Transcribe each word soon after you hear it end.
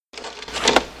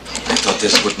thought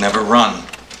this would never run.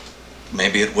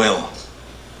 Maybe it will.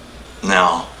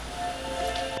 Now.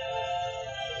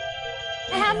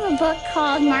 I have a book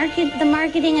called The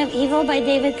Marketing of Evil by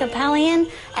David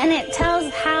Kapelian, and it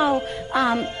tells how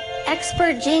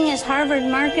expert genius Harvard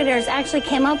marketers actually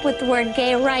came up with the word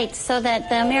gay rights so that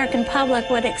the American public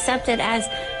would accept it as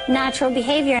natural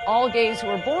behavior. All gays who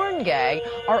are born gay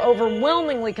are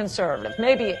overwhelmingly conservative,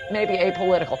 maybe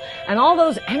apolitical. And all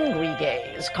those angry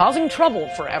gays causing trouble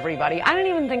for everybody, I don't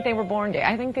even think they were born gay.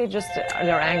 I think they're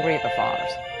angry at the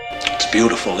fathers. It's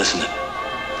beautiful, isn't it?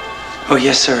 Oh,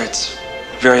 yes, sir. It's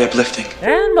very uplifting.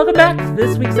 And welcome back to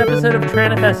this week's episode of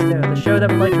Tranifesto, the show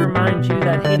that would like to remind you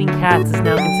that hating cats is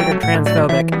now considered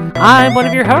transphobic. I'm one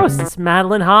of your hosts,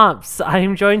 Madeline Hobbs. I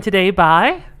am joined today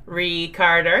by... Ree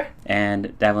Carter.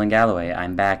 And Devlin Galloway.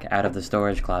 I'm back out of the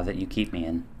storage closet you keep me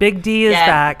in. Big D is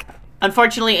back.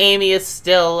 Unfortunately, Amy is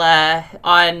still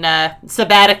on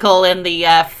sabbatical in the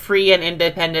free and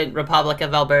independent Republic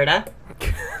of Alberta.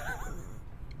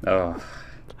 Oh.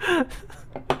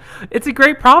 It's a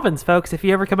great province, folks. If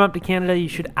you ever come up to Canada, you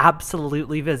should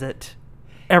absolutely visit.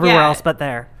 Everywhere else but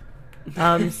there.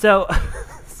 So...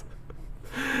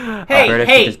 Alberta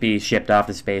should just be shipped off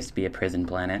to space to be a prison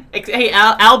planet. Hey,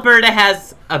 Alberta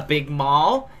has a big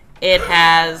mall. It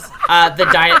has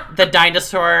the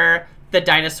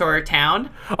dinosaur town.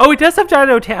 Oh, it does have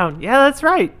Dino Town. Yeah, that's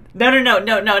right.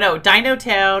 No. Dino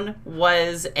Town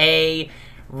was a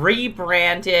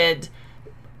rebranded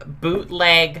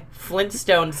bootleg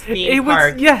Flintstones theme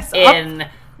park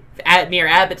near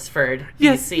Abbotsford,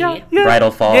 BC. Yeah. Bridal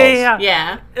Falls.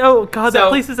 Yeah. Oh, God, that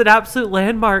place is an absolute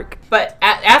landmark. But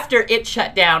after it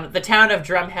shut down, the town of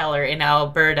Drumheller in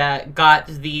Alberta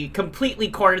completely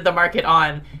cornered the market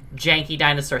on janky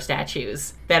dinosaur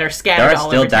statues that are scattered all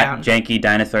over town. There are still janky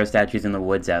dinosaur statues in the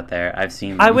woods out there. I've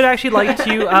seen them. I would actually like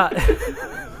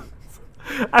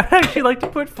to...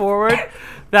 put forward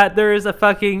that there is a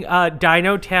fucking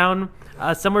Dino Town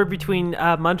somewhere between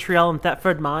Montreal and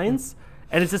Thetford Mines.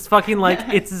 And it's this fucking,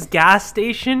 it's this gas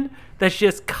station that's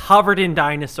just covered in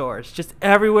dinosaurs. Just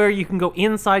everywhere you can go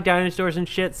inside dinosaurs and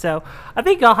shit. So I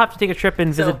think I'll have to take a trip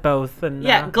and visit both. And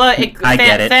I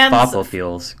get it. Fossil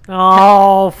fuels.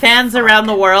 Oh, fans around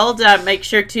the world, make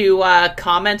sure to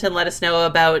comment and let us know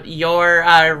about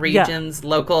your region's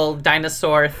local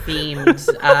dinosaur-themed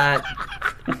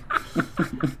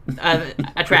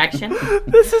attraction.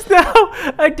 This is now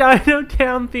a Dino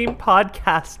Town themed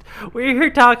podcast. We're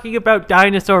here talking about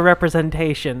dinosaur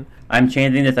representation. I'm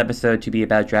changing this episode to be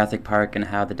about Jurassic Park and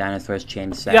how the dinosaurs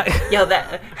changed sex.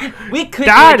 We could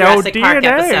do a Jurassic Park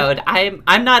episode.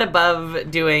 I'm not above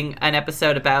doing an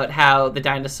episode about how the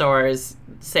dinosaurs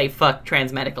say fuck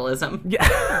transmedicalism.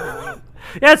 Yeah.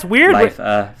 Yeah, it's weird. Life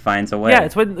finds a way. Yeah,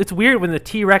 it's weird when the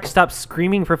T-Rex stops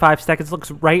screaming for 5 seconds, looks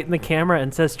right in the camera,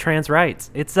 and says trans rights.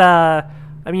 It's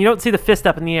you don't see the fist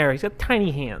up in the air. He's got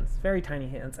tiny hands, very tiny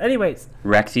hands. Anyways,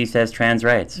 Rexy says trans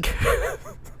rights.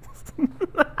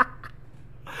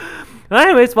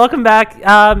 Anyways, welcome back.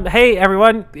 Hey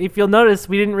everyone, if you'll notice,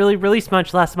 we didn't really release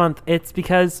much last month. It's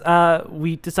because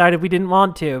we decided we didn't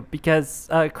want to because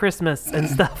Christmas and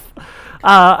stuff.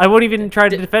 I won't even try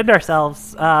to defend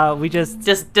ourselves. We just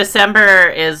December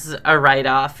is a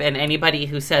write-off, and anybody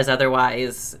who says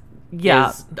otherwise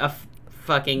is a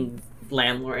fucking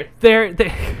landlord.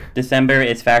 December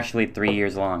is factually 3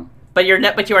 years long. But you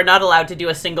are not allowed to do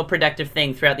a single productive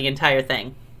thing throughout the entire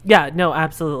thing. Yeah, no,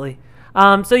 absolutely.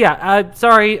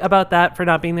 Sorry about that for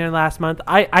not being there last month.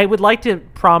 I would like to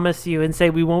promise you and say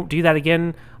we won't do that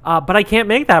again. But I can't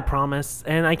make that promise,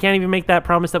 and I can't even make that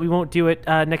promise that we won't do it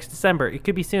next December. It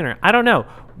could be sooner. I don't know.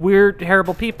 We're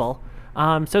terrible people.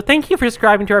 So thank you for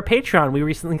subscribing to our Patreon. We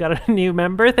recently got a new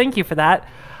member. Thank you for that.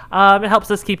 It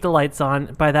helps us keep the lights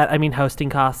on. By that, I mean hosting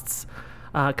costs,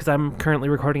 because I'm currently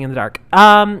recording in the dark.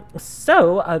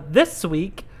 This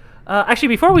week, actually,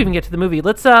 before we even get to the movie,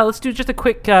 let's do just a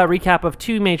quick recap of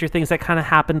 2 major things that kind of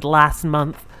happened last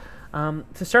month.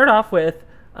 To start off with,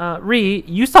 Ree,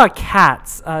 you saw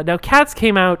Cats. Now, Cats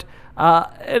came out,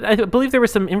 and I believe there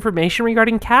was some information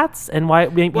regarding Cats and why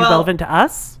it may be relevant to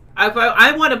us.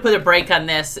 I want to put a break on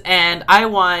this, and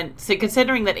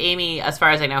considering that Amy, as far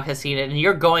as I know, has seen it, and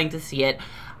you're going to see it,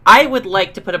 I would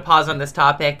like to put a pause on this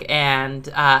topic and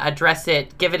address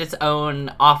it, give it its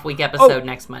own off-week episode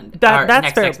next Monday.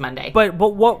 Next Monday. But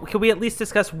what can we at least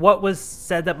discuss what was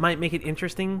said that might make it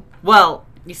interesting? Well,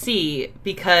 you see,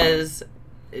 because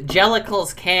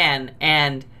Jellicles can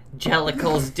and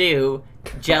Jellicles do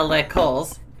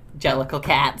Jellicle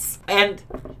cats. And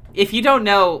if you don't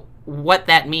know what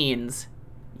that means,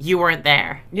 you weren't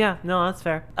there. Yeah, no, that's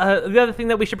fair. The other thing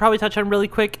that we should probably touch on really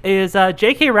quick is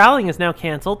J.K. Rowling is now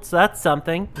canceled, so that's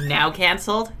something. Now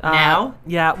canceled? Now?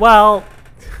 Yeah, well,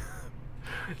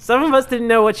 some of us didn't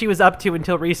know what she was up to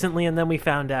until recently, and then we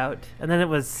found out. And then it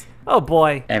was, oh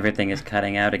boy. Everything is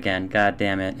cutting out again. God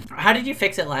damn it. How did you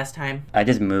fix it last time? I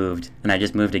just moved, and I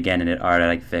just moved again, and it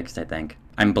already fixed, I think.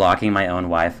 I'm blocking my own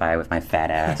Wi-Fi with my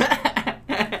fat ass.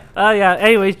 Yeah,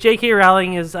 anyways, J.K.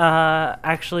 Rowling is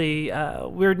actually,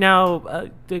 we're now,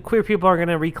 the queer people are going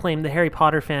to reclaim the Harry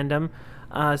Potter fandom.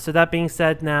 So that being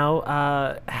said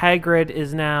now, Hagrid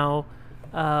is now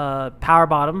Power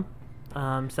Bottom.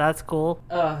 So that's cool.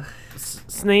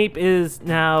 Snape is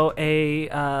now a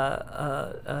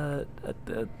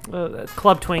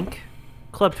Club Twink.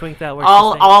 Club Twink, that works.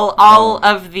 All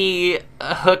of the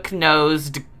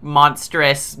hook-nosed,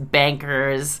 monstrous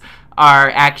bankers are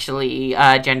actually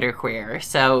genderqueer,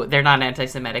 so they're not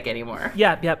anti-Semitic anymore.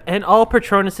 Yep. And all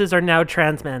Patronuses are now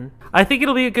trans men. I think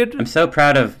it'll be a good... I'm so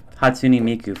proud of Hatsune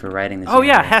Miku for writing this. Oh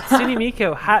yeah, Hatsune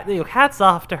Miku. Hats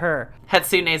off to her.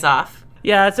 Hatsune's off.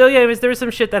 Yeah, so yeah, there was some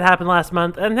shit that happened last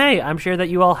month, and hey, I'm sure that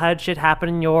you all had shit happen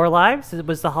in your lives. It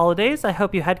was the holidays. I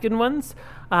hope you had good ones.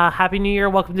 Happy New Year.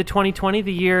 Welcome to 2020,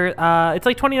 the year, it's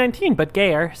like 2019, but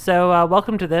gayer. So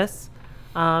welcome to this.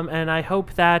 And I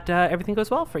hope that everything goes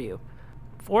well for you.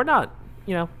 Or not.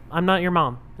 You know, I'm not your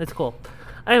mom. It's cool.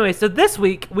 Anyway, so this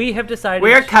week we have decided...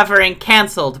 We're covering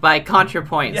Cancelled by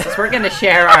ContraPoints. So we're going to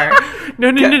share our... No.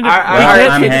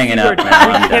 I'm hanging up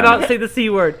now. We cannot say the C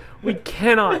word. We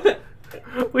cannot.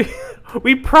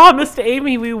 We promised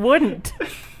Amy we wouldn't.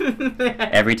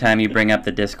 Every time you bring up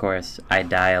the discourse, I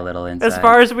die a little inside. As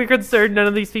far as we're concerned, none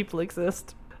of these people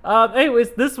exist.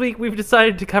 Anyways, this week we've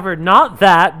decided to cover not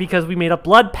that because we made a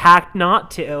blood pact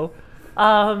not to.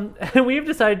 And we've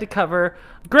decided to cover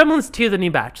Gremlins 2: The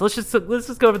New Batch. Let's just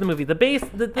go over the movie. The base,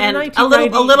 the and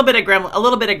 1990... a little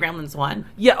bit of Gremlins 1.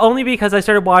 Yeah, only because I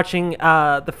started watching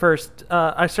the first.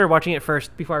 I started watching it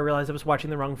first before I realized I was watching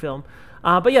the wrong film.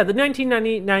 But yeah, the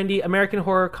 1990 American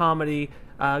horror comedy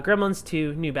Gremlins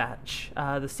 2: New Batch,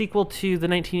 the sequel to the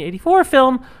 1984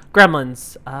 film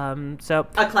Gremlins. So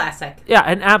a classic. Yeah,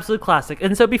 an absolute classic.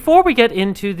 And so before we get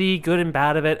into the good and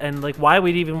bad of it and like why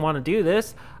we'd even want to do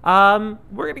this, we're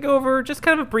going to go over just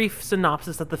kind of a brief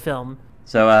synopsis of the film.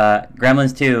 So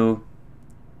Gremlins 2,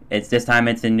 this time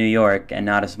it's in New York and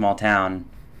not a small town.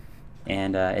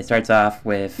 And it starts off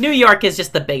with... New York is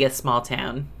just the biggest small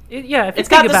town. It's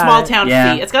got the small town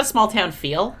feel. It's got a small town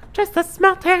feel. Just a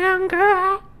small town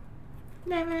girl.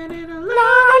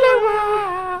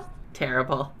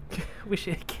 Terrible. We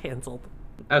should get canceled.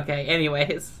 Okay,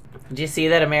 anyways. Do you see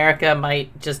that America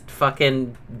might just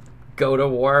fucking go to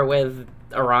war with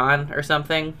Iran or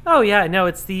something? Oh yeah, no,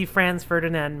 it's the Franz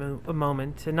Ferdinand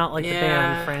moment, and not like the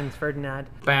band Franz Ferdinand.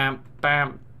 Bam,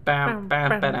 bam, bam,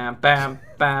 bam, bam, bam, bam,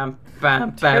 bam,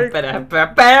 bam,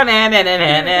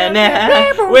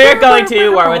 we're going to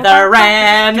war with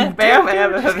Iran.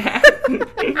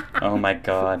 Oh my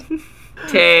god.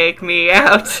 Take me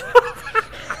out.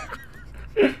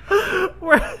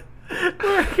 We're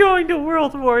going to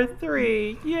World War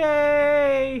III.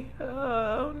 Yay!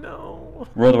 Oh no.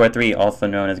 World War III, also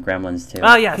known as Gremlins 2.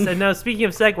 Oh yes, and now speaking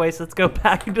of segues, let's go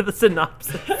back into the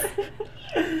synopsis.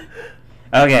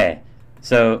 Okay,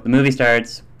 so the movie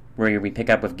starts where we pick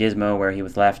up with Gizmo where he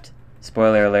was left.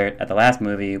 Spoiler alert, at the last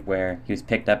movie where he was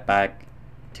picked up back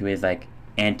to his like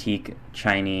antique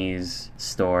Chinese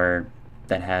store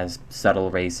that has subtle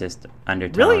racist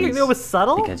undertones. Really? You know it was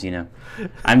subtle? Because, you know,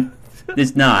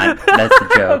 it's not. That's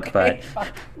the joke, okay.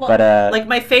 but like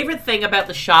my favorite thing about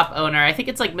the shop owner, I think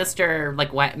it's like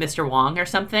Mr. Wong or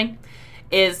something,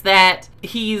 is that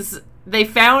they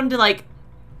found like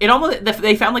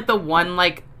the one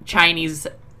like Chinese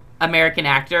American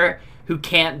actor who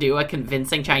can't do a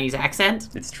convincing Chinese accent.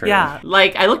 It's true. Yeah.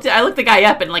 Like I looked the guy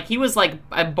up and like he was like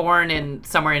born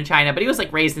somewhere in China, but he was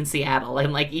like raised in Seattle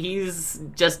and like he's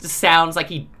just sounds like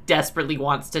he desperately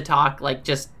wants to talk like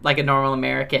just like a normal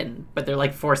American, but they're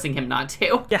like forcing him not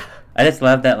to. Yeah. I just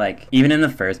love that like even in the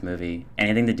first movie,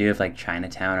 anything to do with like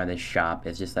Chinatown or this shop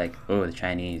is just like, oh, the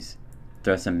Chinese.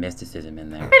 Throw some mysticism in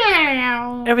there.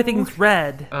 Everything's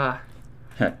red.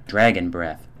 Dragon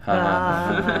breath.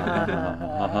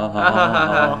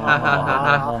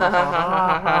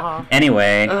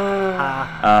 Anyway,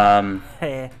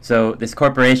 so this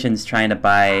corporation's trying to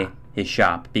buy his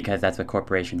shop because that's what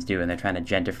corporations do, and they're trying to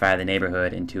gentrify the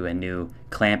neighborhood into a new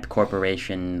Clamp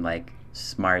Corporation like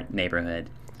smart neighborhood.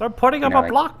 They're putting up a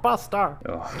blockbuster.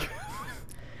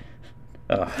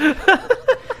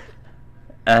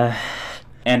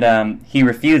 And he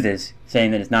refuses,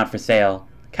 saying that it's not for sale.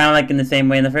 Kind of like in the same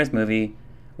way in the first movie,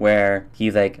 where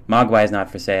he's like, Mogwai's not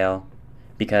for sale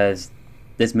because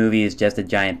this movie is just a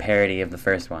giant parody of the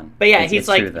first one. But yeah, It's he's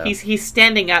true, like though. he's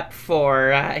standing up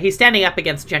for he's standing up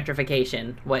against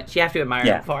gentrification, which you have to admire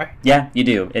him for. Yeah, you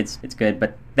do. It's good.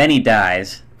 But then he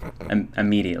dies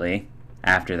immediately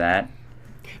after that.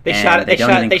 They And shot they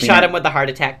don't even clean shot up- him with the heart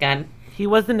attack gun. He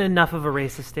wasn't enough of a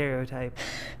racist stereotype.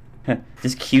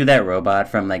 Just cue that robot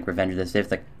from like Revenge of the Sith.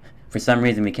 Like, for some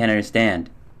reason we can't understand.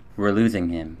 We're losing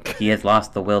him. He has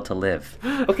lost the will to live.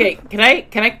 Okay, can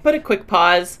I put a quick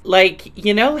pause? Like,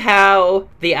 you know how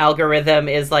the algorithm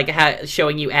is like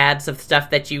showing you ads of stuff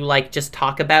that you like just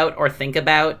talk about or think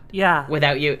about Yeah.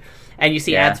 without you, and you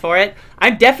see Yeah. ads for it?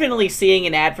 I'm definitely seeing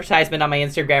an advertisement on my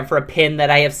Instagram for a pin that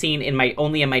I have seen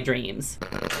only in my dreams.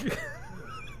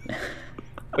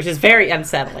 Which is very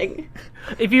unsettling.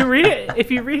 If you read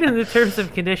in the terms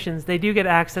and conditions, they do get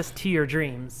access to your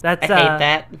dreams. That's I hate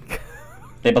that.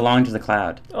 They belong to the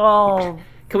cloud. Oh,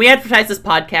 Can we advertise this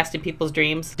podcast in people's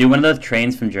dreams? Do one of those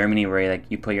trains from Germany where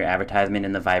you put your advertisement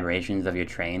in the vibrations of your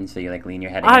train, so you lean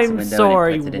your head against the I'm window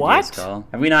sorry, and it puts it into what? your skull.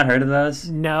 Have we not heard of those?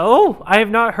 no, I have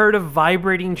not heard of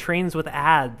vibrating trains with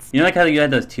ads. You know, how you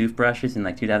had those toothbrushes in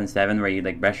 2007 where you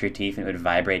brush your teeth and it would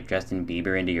vibrate Justin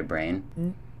Bieber into your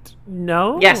brain?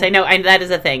 No. Yes, I know. That is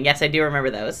a thing. Yes, I do remember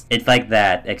those. It's like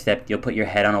that, except you'll put your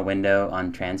head on a window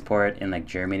on transport in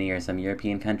Germany or some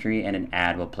European country, and an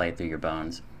ad will play through your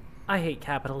bones. I hate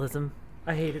capitalism.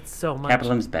 I hate it so much.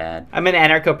 Capitalism's bad. I'm an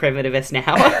anarcho-primitivist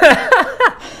now.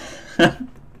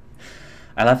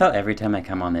 I love how every time I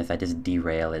come on this, I just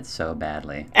derail it so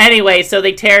badly. Anyway, so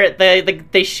they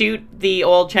they shoot the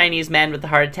old Chinese man with the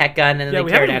heart attack gun, and then Yeah,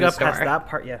 we they tear haven't even down a got store. past that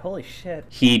part yet. Holy shit.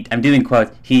 I'm doing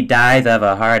quotes. He dies of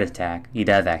a heart attack. He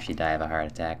does actually die of a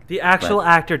heart attack. The actual But-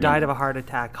 actor died of a heart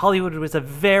attack. Hollywood was a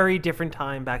very different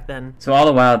time back then. So all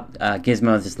the while,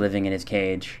 Gizmo's just living in his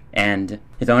cage, and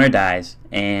his owner dies,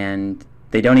 and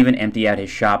they don't even empty out his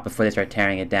shop before they start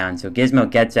tearing it down. So Gizmo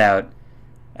gets out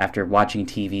after watching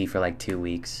TV for 2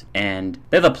 weeks. And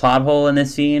there's a plot hole in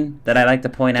this scene that I like to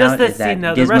point Just out. this is that scene,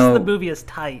 though. Gizmo, The rest of the movie is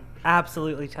tight.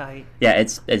 Absolutely tight. Yeah,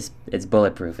 it's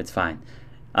bulletproof. It's fine.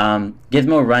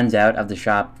 Gizmo runs out of the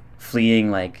shop, fleeing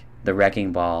the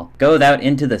wrecking ball. Goes out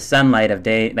into the sunlight of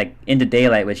day, into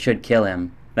daylight, which should kill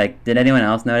him. Did anyone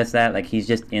else notice that? He's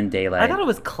just in daylight. I thought it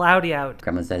was cloudy out.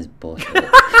 Grandma says bullshit.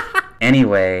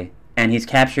 Anyway, and he's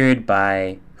captured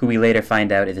by who we later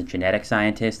find out is a genetic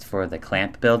scientist for the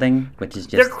Clamp building, which is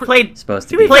just Played supposed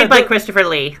to to be. be fair, played by the- Christopher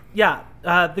Lee. Yeah,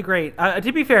 the great.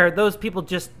 To be fair, those people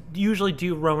just usually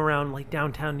do roam around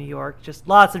downtown New York. Just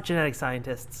lots of genetic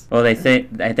scientists. Well, they say,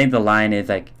 I think the line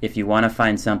is if you want to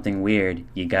find something weird,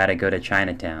 you gotta go to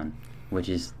Chinatown, which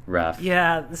is rough.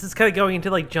 Yeah, this is kind of going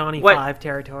into Johnny What- 5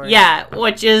 territory. Yeah,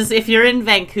 which is, if you're in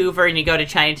Vancouver and you go to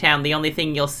Chinatown, the only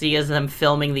thing you'll see is them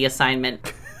filming The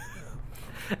Assignment.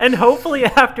 And hopefully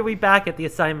after we back at the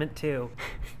assignment too.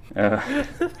 Ugh.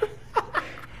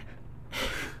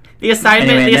 The Assignment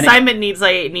Anyway, the then assignment needs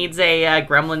a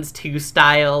Gremlins 2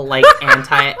 style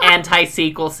anti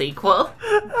sequel.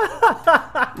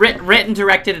 Written,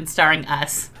 directed, and starring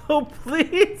us. Oh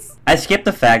please. I skipped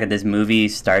the fact that this movie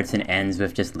starts and ends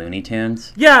with just Looney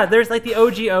Tunes. Yeah, there's the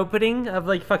OG opening of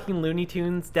fucking Looney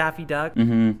Tunes, Daffy Duck.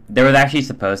 There was actually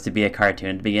supposed to be a cartoon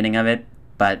at the beginning of it,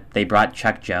 but they brought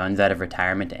Chuck Jones out of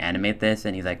retirement to animate this,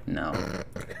 and he's like, no.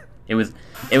 It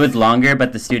was longer,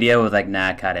 but the studio was like,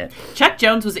 nah, cut it. Chuck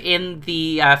Jones was in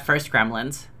the first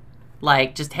Gremlins,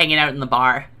 just hanging out in the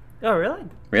bar. Oh really?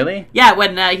 Really? Yeah,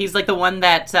 when he's the one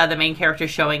that the main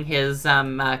character's showing his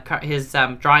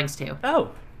drawings to.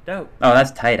 Oh, dope. Oh,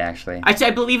 that's tight, actually. I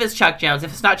believe it's Chuck Jones.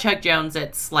 If it's not Chuck Jones,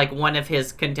 it's one of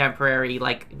his contemporary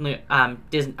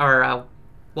Disney or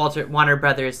Warner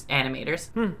Brothers animators.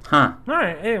 Huh. All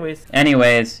right.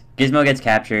 Anyways, Gizmo gets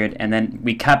captured, and then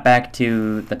we cut back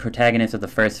to the protagonist of the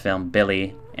first film,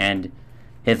 Billy, and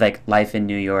his life in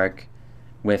New York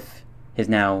with his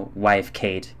now wife,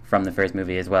 Kate, from the first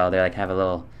movie as well. They have a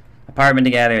little apartment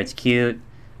together. It's cute, and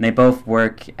they both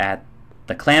work at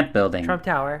the Clamp building, Trump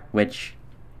Tower. which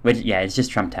yeah, it's just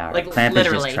Trump Tower. Clamp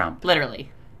literally, is just Trump. literally.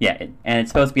 Yeah, and it's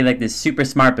supposed to be this super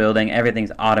smart building.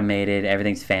 Everything's automated.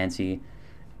 Everything's fancy.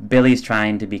 Billy's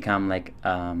trying to become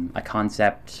a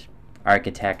concept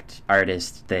architect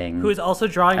artist thing. Who is also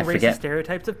drawing I racist forget.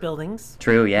 stereotypes of buildings.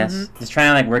 True, yes. He's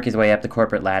trying to work his way up the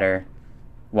corporate ladder,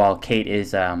 while Kate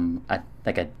is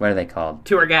what are they called?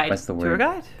 Tour guide. What's the word?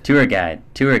 Tour guide?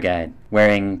 Tour guide,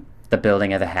 wearing the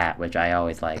building as a hat, which I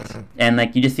always liked. And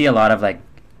you just see a lot of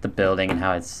the building and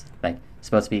how it's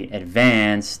supposed to be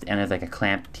advanced, and there's a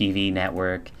Clamp TV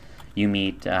network. You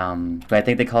meet who I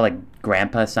think they call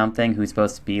Grandpa something, who's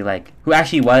supposed to be who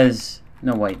actually was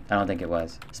No, wait, I don't think it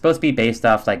was. It's supposed to be based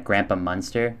off, like, Grandpa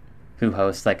Munster, who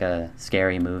hosts, like, a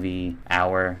scary movie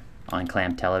hour on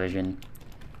Clamp Television.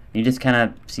 You just kind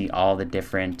of see all the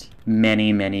different,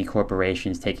 many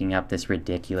corporations taking up this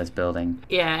ridiculous building.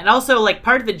 Yeah, and also, like,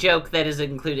 part of the joke that is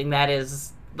including that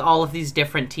is all of these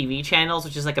different TV channels,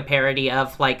 which is like a parody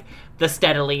of, like, the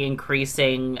steadily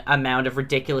increasing amount of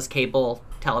ridiculous cable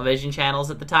television channels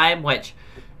at the time, which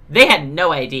they had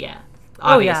no idea,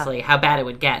 obviously, how bad it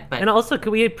would get. But And also,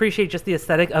 could we appreciate just the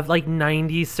aesthetic of, like,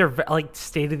 90s, like,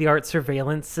 state-of-the-art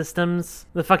surveillance systems?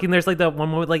 There's, like, the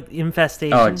one with, like,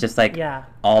 infestation. Oh, it's just, like, Yeah.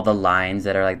 all the lines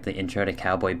that are, like, the intro to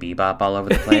Cowboy Bebop all over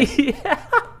the place.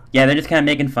 Yeah, they're just kind of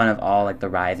making fun of all, like, the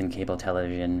rise in cable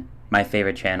television. My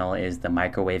favorite channel is the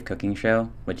Microwave Cooking Show,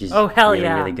 which is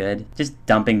really good. Just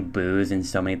dumping booze in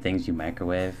so many things you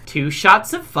microwave. 2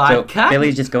 shots of vodka. So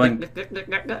Billy's just going...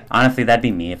 Honestly, that'd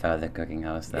be me if I was a cooking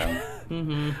host,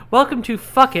 though. Welcome to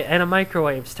Fuck It and a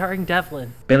Microwave, starring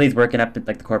Devlin. Billy's working up,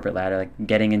 like, the corporate ladder, like,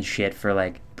 getting in shit for,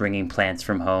 like, bringing plants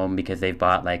from home because they've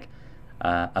bought, like,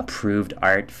 approved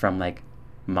art from, like,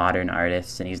 modern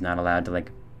artists, and he's not allowed to,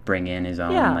 like, bring in his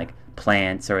own, like,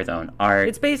 plants or his own art.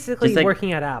 It's basically Just, like,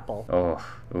 working at Apple.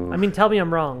 Oof. I mean, tell me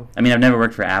I'm wrong. I mean, I've never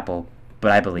worked for Apple,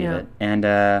 but I believe it. And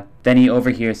then he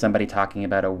overhears somebody talking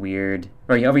about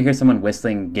he overhears someone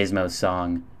whistling Gizmo's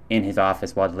song in his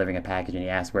office while delivering a package, and he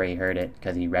asks where he heard it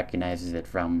because he recognizes it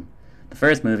from the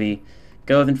first movie.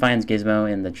 Goes and finds Gizmo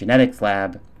in the genetics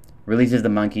lab, releases the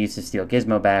monkeys to steal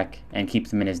Gizmo back, and keeps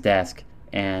them in his desk,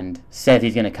 and says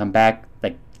he's going to come back.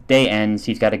 Like, day ends,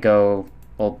 he's got to go.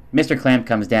 Well, Mr. Clamp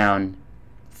comes down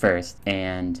first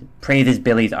and praises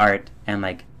Billy's art and,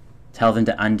 like, tells him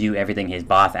to undo everything his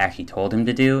boss actually told him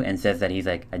to do, and says that he's,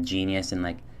 like, a genius and,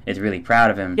 like, is really proud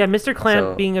of him. Yeah, Mr.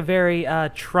 Clamp being a very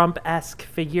Trump-esque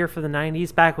figure for the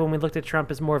 90s, back when we looked at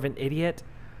Trump as more of an idiot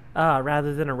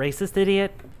rather than a racist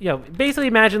idiot. You know, basically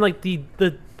imagine, like, the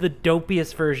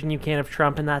dopiest version you can of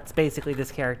Trump, and that's basically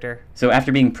this character. So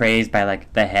after being praised by,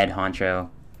 like, the head honcho,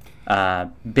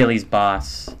 Billy's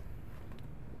boss,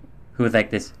 who is,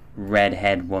 like, this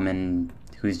redhead woman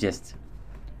who's just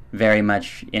very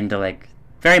much into, like,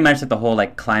 the whole,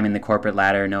 like, climbing the corporate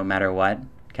ladder no matter what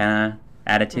kind of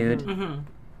attitude.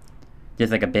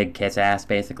 Just, like, a big kiss ass,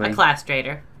 basically. A class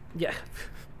traitor. Yeah.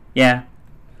 Yeah.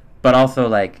 But also,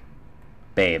 like,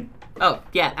 babe. Oh,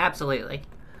 yeah, absolutely.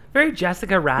 Very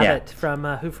Jessica Rabbit from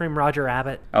Who Framed Roger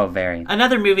Rabbit. Oh, very.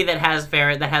 Another movie that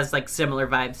has like similar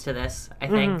vibes to this, I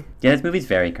think. Yeah, this movie's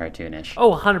very cartoonish.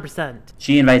 Oh, 100%.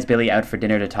 She invites Billy out for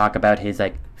dinner to talk about his,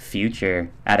 like, future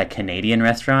at a Canadian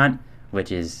restaurant, which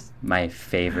is my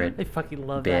favorite I fucking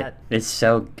love bit. that. It's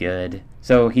so good.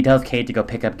 So he tells Kate to go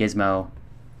pick up Gizmo,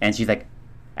 and she's, like,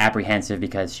 apprehensive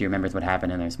because she remembers what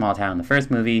happened in their small town in the first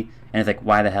movie, and it's like,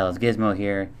 why the hell is Gizmo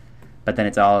here? But then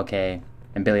it's all okay,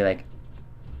 and Billy, like,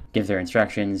 gives her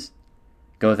instructions,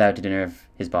 goes out to dinner with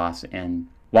his boss, and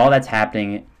while that's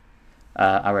happening,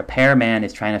 a repairman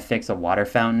is trying to fix a water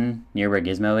fountain near where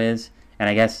Gizmo is, and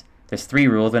I guess there's 3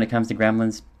 rules when it comes to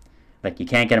gremlins. Like, you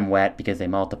can't get them wet because they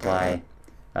multiply,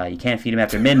 you can't feed them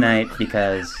after midnight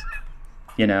because,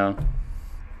 you know,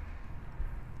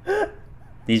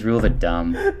 these rules are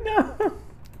dumb. No.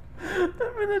 I'm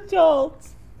an adult.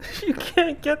 You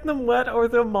can't get them wet or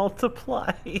they'll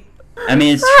multiply. I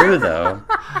mean, it's true, though.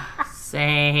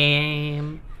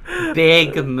 Same.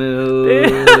 Big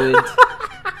mood.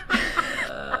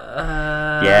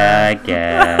 Yeah, I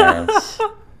guess.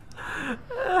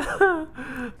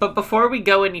 But before we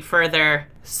go any further,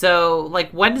 so, like,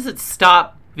 when does it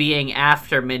stop being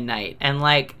after midnight? And,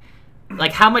 like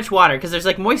how much water? Because there's,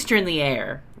 like, moisture in the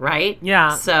air, right?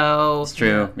 Yeah. So... It's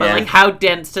true, But, yeah. like, how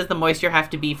dense does the moisture have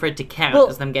to be for it to count Well,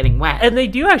 as them getting wet? And they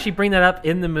do actually bring that up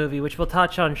in the movie, which we'll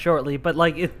touch on shortly. But,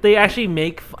 like, if they actually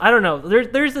make... I don't know.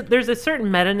 There's a certain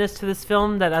meta-ness to this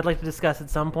film that I'd like to discuss at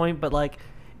some point. But, like,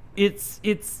 it's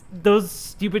those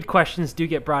stupid questions do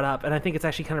get brought up. And I think it's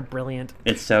actually kind of brilliant.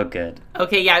 It's so good.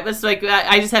 Okay, yeah, it's like,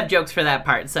 I just have jokes for that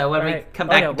part. So when we Right. come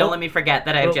Oh, back, yeah, don't let me forget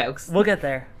that I have We'll- jokes. We'll get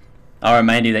there. I'll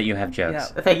remind you that you have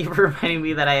jokes. Yeah. Thank you for reminding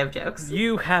me that I have jokes.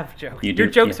 You have jokes. You Your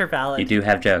do- jokes yeah, are valid. You do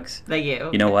have jokes. Thank you.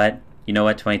 You know what?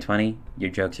 2020?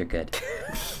 Your jokes are good.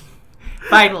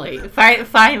 Finally.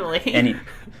 Finally. Any...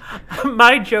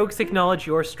 My jokes acknowledge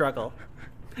your struggle.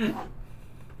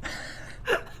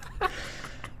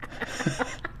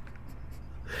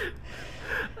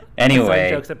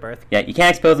 Anyway, Jokes at birth. yeah, you can't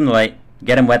expose them to light.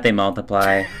 Get them wet, they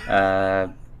multiply.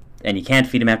 And you can't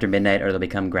feed them after midnight, or they'll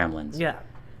become gremlins. Yeah.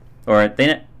 Or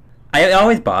it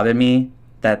always bothered me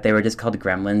that they were just called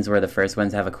gremlins, where the first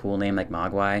ones have a cool name like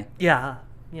Mogwai. Yeah.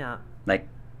 Yeah. Like,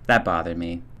 that bothered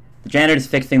me. The janitor's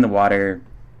fixing the water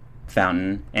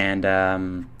fountain,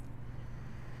 and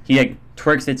he like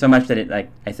twerks it so much that it like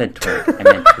I said twerk, I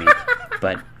meant tweak,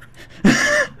 but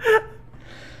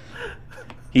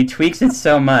he tweaks it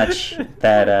so much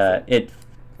that it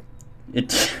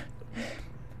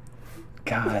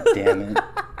God damn it.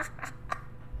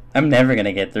 I'm never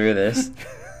gonna get through this.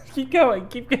 Keep going.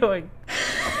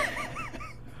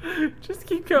 Just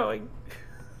keep going.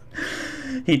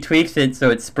 He tweaks it so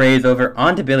it sprays over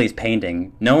onto Billy's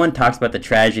painting. No one talks about the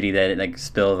tragedy that it like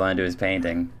spills onto his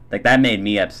painting. Like that made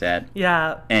me upset.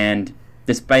 Yeah. And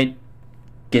despite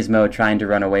Gizmo trying to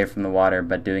run away from the water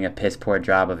but doing a piss poor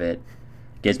job of it,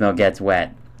 Gizmo gets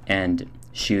wet and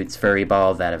shoots furry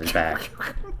balls out of his back.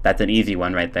 That's an easy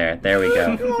one right there. There we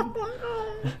go.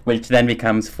 Which then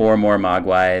becomes 4 more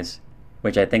Mogwais,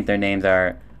 which I think their names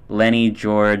are Lenny,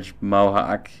 George,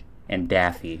 Mohawk, and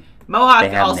Daffy.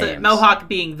 Mohawk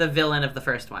being the villain of the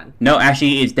first one. No,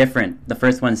 actually, it's different. The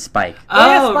first one's Spike.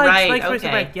 Oh, Spike, right,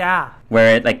 okay. Yeah.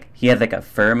 Where it, like he had like a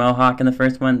fur mohawk in the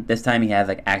first one. This time he has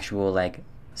like actual like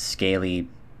scaly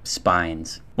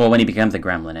spines. Well, when he becomes a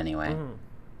gremlin, anyway.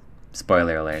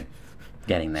 Spoiler alert.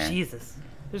 Getting there. Jesus.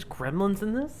 There's gremlins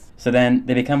in this? So then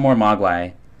they become more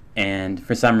Mogwai, and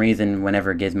for some reason,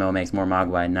 whenever Gizmo makes more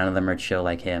Mogwai, none of them are chill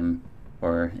like him,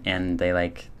 and they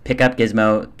like pick up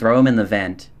Gizmo, throw him in the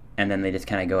vent, and then they just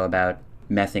kind of go about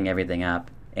messing everything up.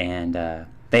 And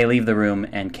they leave the room,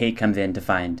 and Kate comes in to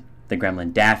find the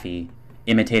gremlin Daffy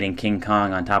imitating King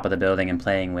Kong on top of the building and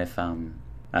playing with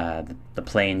the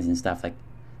planes and stuff, like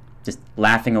just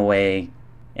laughing away.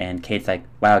 And Kate's like,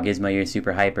 wow, Gizmo, you're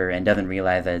super hyper, and doesn't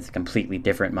realize that it's a completely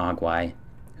different Mogwai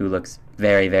who looks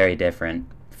very, very different.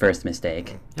 First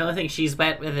mistake. The only thing she's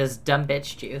wet with is dumb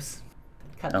bitch juice.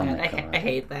 Cut Oh that. my God. I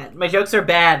hate that. My jokes are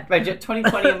bad.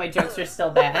 2020 and my jokes are still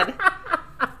bad.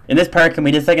 In this part, can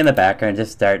we just like in the background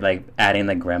just start like adding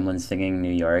the gremlins singing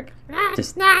New York?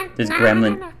 Just there's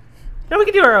gremlin. No, we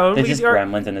can do our own. There's We just can do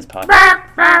gremlins in this podcast.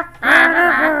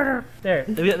 There.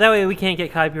 That way we can't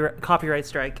get copyright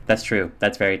strike. That's true.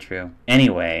 That's very true.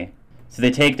 Anyway, so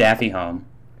they take Daffy home.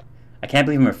 I can't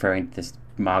believe I'm referring to this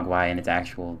Mogwai in its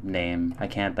actual name. I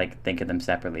can't like think of them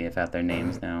separately without their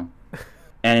names now.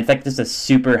 And it's like just a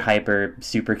super hyper,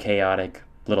 super chaotic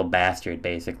little bastard,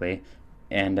 basically.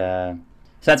 And so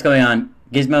that's going on.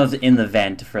 Gizmo's in the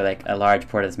vent for like a large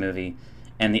part of this movie,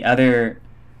 and the other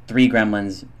 3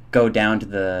 gremlins go down to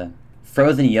the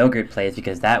frozen yogurt place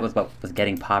because that was what was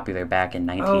getting popular back in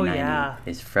 1990. Oh, yeah.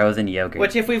 Is frozen yogurt.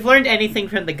 Which, if we've learned anything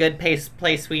from the Good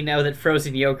Place, we know that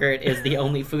frozen yogurt is the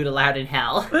only food allowed in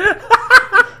hell.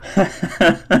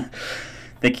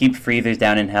 They keep freezers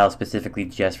down in hell specifically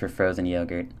just for frozen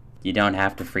yogurt. You don't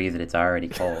have to freeze it, it's already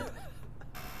cold.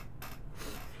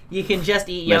 You can just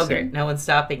eat Listen. yogurt. No one's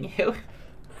stopping you.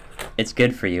 It's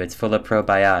good for you, it's full of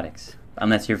probiotics.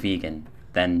 Unless you're vegan,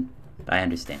 then I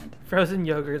understand. Frozen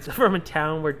yogurts from a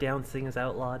town where dancing is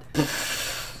outlawed.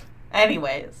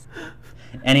 Anyways.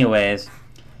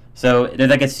 So there's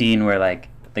like a scene where like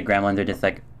the gremlins are just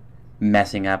like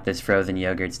messing up this frozen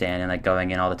yogurt stand and like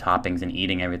going in all the toppings and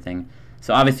eating everything.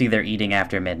 So obviously they're eating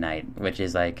after midnight, which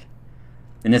is like,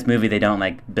 in this movie they don't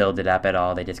like build it up at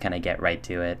all, they just kind of get right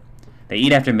to it. They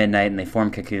eat after midnight and they form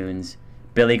cocoons.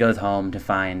 Billy goes home to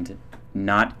find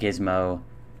not Gizmo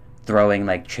throwing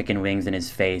like chicken wings in his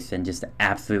face and just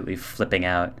absolutely flipping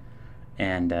out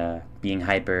and being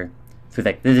hyper. So he's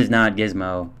like, this is not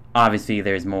Gizmo. Obviously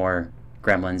there's more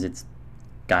gremlins. It's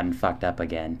gotten fucked up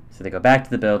again. So they go back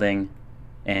to the building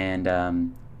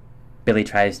and Billy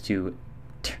tries to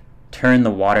turn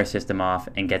the water system off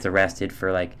and gets arrested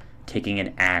for like taking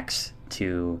an axe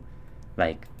to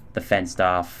like the fenced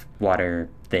off water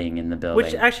thing in the building.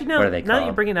 Which actually, What are they now that you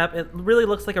called? bring it up, it really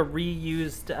looks like a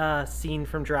reused scene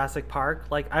from Jurassic Park.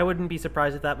 Like, I wouldn't be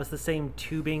surprised if that was the same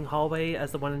tubing hallway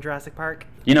as the one in Jurassic Park.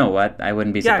 You know what? I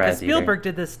wouldn't be Yeah, because surprised either. Spielberg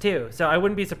did this too, so I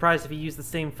wouldn't be surprised if he used the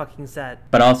same fucking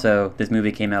set. But also, this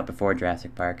movie came out before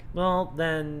Jurassic Park. Well,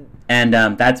 then... And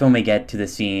that's when we get to the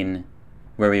scene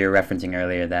where we were referencing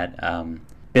earlier that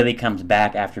Billy comes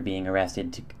back after being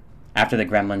arrested after the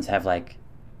gremlins have like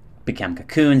become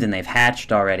cocoons and they've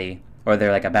hatched already, or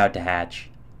they're like about to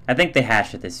hatch. I think they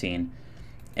hatched at this scene.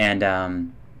 And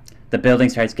the building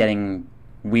starts getting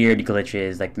weird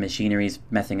glitches, like the machinery's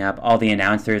messing up. All the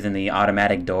announcers and the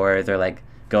automatic doors are like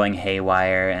going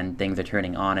haywire and things are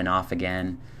turning on and off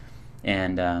again.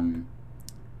 And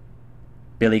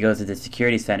Billy goes to the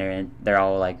security center and they're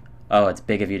all like, oh, it's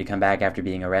big of you to come back after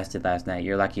being arrested last night.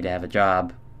 You're lucky to have a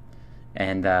job.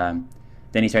 And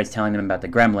then he starts telling them about the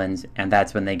gremlins, and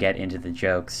that's when they get into the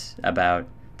jokes about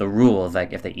the rules,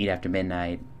 like if they eat after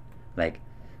midnight, like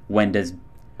what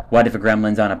if a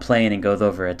gremlin's on a plane and goes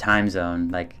over a time zone,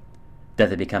 like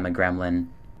does it become a gremlin?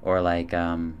 Or like,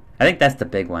 I think that's the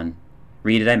big one.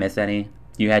 Reed, did I miss any?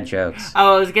 You had jokes.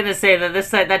 Oh, I was gonna say that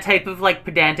that type of like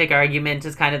pedantic argument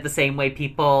is kind of the same way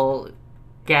people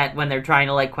get when they're trying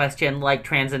to like question like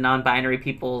trans and non-binary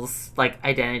people's like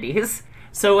identities.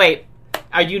 So wait,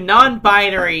 are you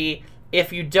non-binary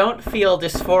if you don't feel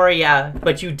dysphoria,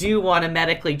 but you do want to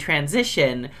medically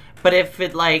transition? But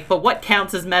what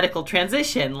counts as medical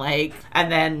transition? Like,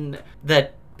 and then the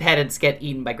pedants get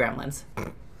eaten by gremlins.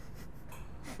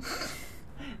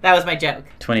 That was my joke.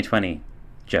 2020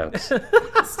 jokes.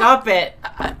 Stop it.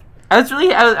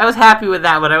 I was happy with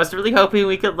that one. I was really hoping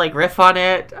we could like riff on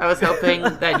it. I was hoping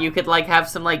that you could like have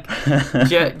some like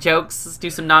jokes, do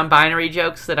some non-binary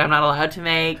jokes that I'm not allowed to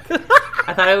make.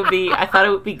 I thought it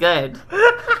would be good.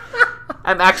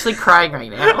 I'm actually crying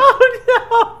right now.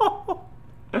 Oh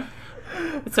no!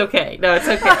 It's okay. No, it's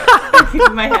okay. I'm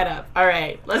keeping my head up. All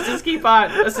right, let's just keep on.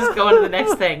 Let's just go on to the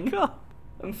next thing.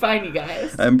 I'm fine, you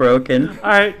guys. I'm broken.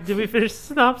 All right, did we finish the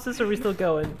synopsis, or are we still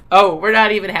going? Oh, we're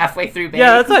not even halfway through, baby.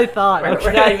 Yeah, that's what I thought.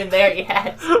 We're not even there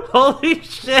yet. Holy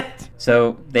shit!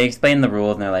 So they explain the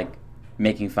rules and they're like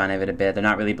making fun of it a bit. They're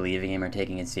not really believing him or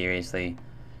taking it seriously.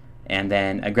 And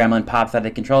then a gremlin pops out of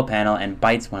the control panel and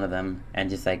bites one of them and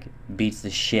just like beats the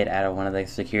shit out of one of the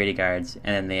security guards.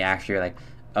 And then they actually are like,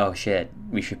 oh shit,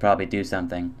 we should probably do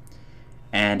something.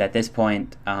 And at this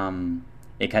point,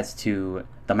 it cuts to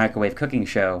the microwave cooking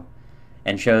show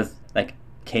and shows like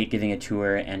Kate giving a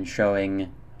tour and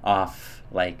showing off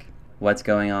like what's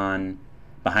going on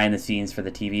behind the scenes for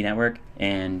the TV network,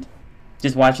 and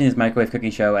just watching this microwave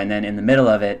cooking show. And then in the middle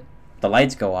of it, the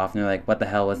lights go off and they're like, what the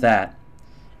hell was that?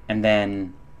 And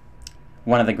then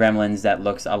one of the gremlins that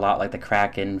looks a lot like the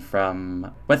Kraken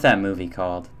from, what's that movie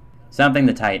called? Something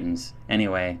the Titans.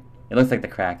 Anyway, it looks like the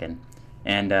Kraken.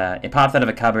 And it pops out of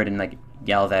a cupboard and like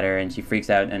yells at her, and she freaks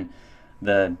out, and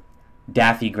the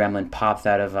Daffy gremlin pops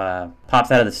out of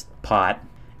this pot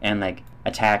and like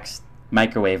attacks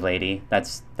Microwave Lady.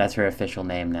 That's her official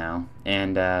name now.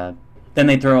 And then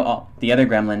they throw the other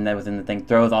gremlin that was in the thing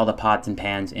throws all the pots and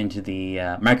pans into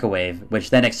the microwave,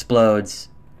 which then explodes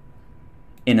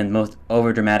in the most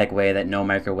overdramatic way that no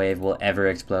microwave will ever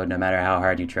explode, no matter how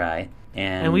hard you try.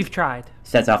 And we've tried.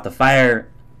 Sets off the fire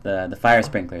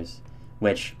sprinklers,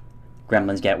 which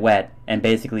gremlins get wet, and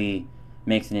basically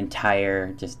makes an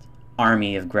entire just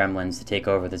army of gremlins to take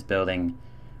over this building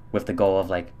with the goal of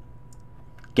like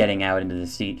getting out into the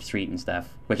street and stuff,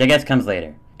 which I guess comes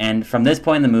later. And from this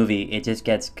point in the movie, it just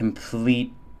gets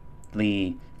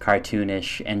completely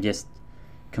cartoonish and just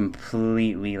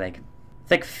completely like,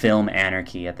 it's like film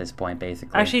anarchy at this point,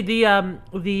 basically. Actually, the on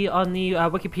the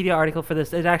Wikipedia article for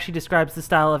this, it actually describes the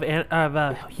style of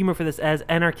humor for this as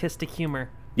anarchistic humor.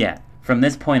 Yeah. From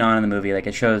this point on in the movie, like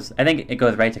it shows, I think it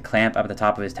goes right to Clamp up at the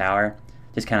top of his tower,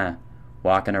 just kind of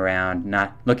walking around,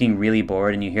 not looking really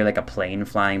bored, and you hear like a plane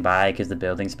flying by because the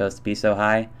building's supposed to be so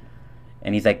high,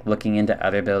 and he's like looking into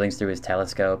other buildings through his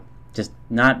telescope, just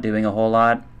not doing a whole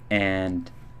lot.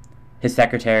 And his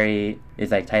secretary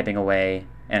is like typing away,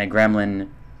 and a gremlin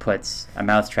puts a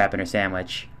mousetrap in her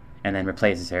sandwich and then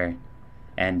replaces her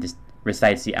and just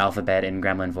recites the alphabet in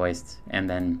gremlin voice, and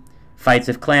then fights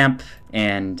with Clamp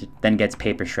and then gets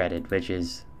paper shredded, which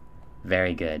is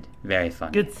very good, very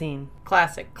funny. Good scene.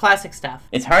 Classic stuff.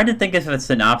 It's hard to think of a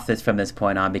synopsis from this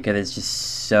point on because it's just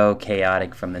so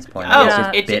chaotic from this point Oh, on. It's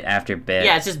yeah. just bit after bit.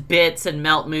 Yeah, it's just bits and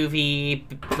melt movie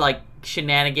like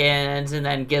shenanigans, and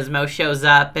then Gizmo shows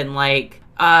up and like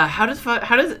how does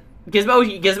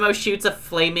Gizmo shoots a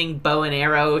flaming bow and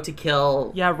arrow to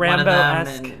kill one of them.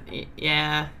 Rambo-esque. And,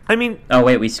 yeah. I mean, Oh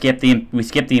wait, we skipped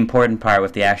the important part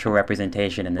with the actual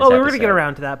representation in this well, we were episode. gonna get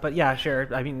around to that, but yeah, sure.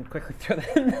 I mean, quickly throw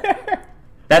that in there.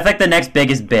 That's like the next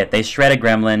biggest bit. They shred a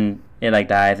gremlin, it like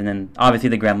dies, and then obviously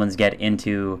the gremlins get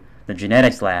into the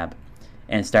genetics lab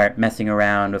and start messing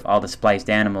around with all the spliced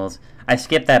animals. I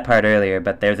skipped that part earlier,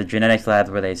 but there's a genetics lab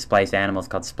where they splice animals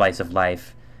called Splice of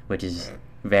Life, which is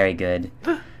very good.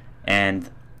 And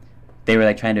they were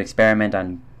like trying to experiment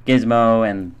on Gizmo,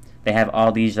 and they have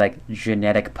all these like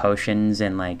genetic potions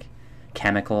and like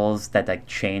chemicals that like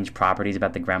change properties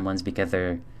about the gremlins because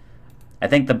they're, I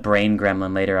think the brain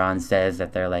gremlin later on says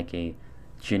that they're like a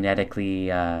genetically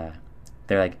they're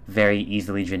like very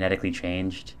easily genetically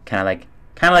changed, kind of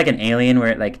like an alien where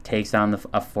it like takes on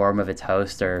a form of its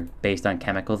host or based on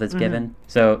chemicals it's given.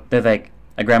 So there's like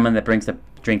a gremlin that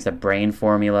drinks a brain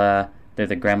formula.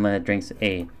 There's a gremlin that drinks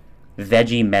a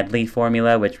veggie medley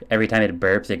formula, which every time it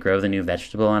burps, it grows a new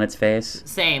vegetable on its face.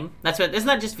 Same. Isn't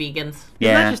that just vegans? It's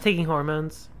not just taking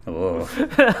hormones. Oh.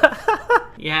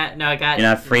 Yeah, no, I got... You're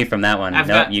not free from that one. I've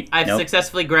Nope.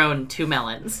 successfully grown 2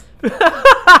 melons.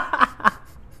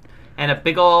 and a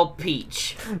big old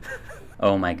peach.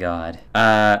 Oh my god.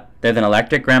 There's an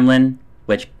electric gremlin,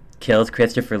 which kills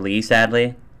Christopher Lee,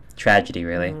 sadly. Tragedy,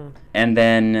 really. And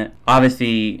then,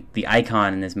 obviously, the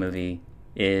icon in this movie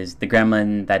is the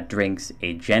gremlin that drinks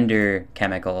a gender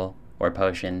chemical or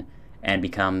potion and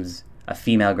becomes a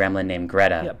female gremlin named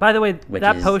Greta. Yeah, by the way,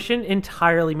 that is- potion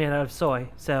entirely made out of soy,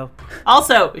 so...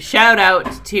 Also, shout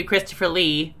out to Christopher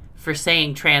Lee for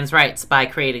saying trans rights by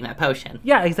creating that potion.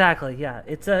 Yeah, exactly, yeah.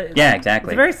 It's a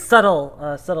Exactly. very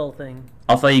subtle thing.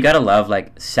 Also, you gotta love,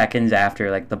 like, seconds after,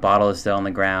 like, the bottle is still on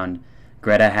the ground,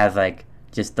 Greta has, like,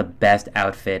 just the best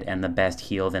outfit and the best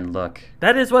healed and look.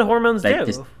 That is what hormones Like, do.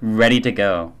 just ready to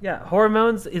go. Yeah,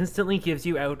 hormones instantly gives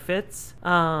you outfits,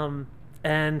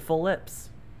 and full lips.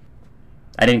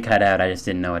 I didn't cut out, I just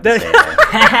didn't know what to say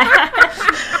there.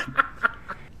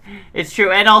 It's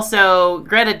true. And also,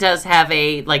 Greta does have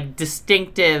a, like,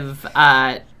 distinctive,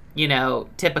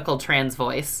 typical trans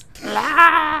voice.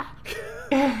 I'm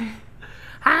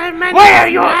Why are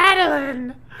you...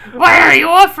 Madeline? Why are you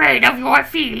afraid of your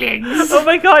feelings? Oh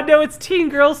my god, no, it's Teen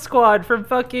Girl Squad from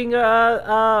fucking,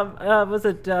 Homestar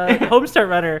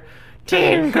Runner.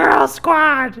 Teen Girl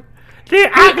Squad! The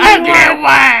ugly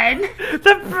one!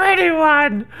 The pretty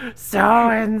one!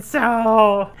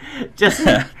 So-and-so!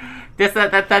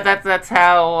 That's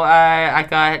how I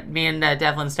got... Me and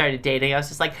Devlin started dating. I was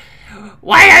just like,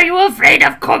 why are you afraid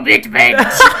of commitment?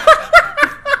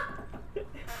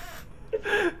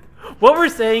 What we're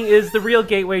saying is the real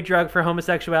gateway drug for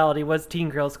homosexuality was Teen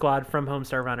Girl Squad from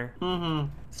Homestar Runner.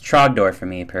 It's Trogdor for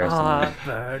me, personally.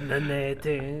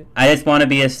 Burning. I just want to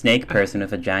be a snake person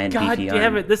with a giant God beefy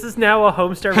damn arm. it, this is now a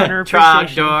Homestar Runner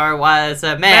appreciation. Trogdor was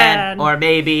a man, or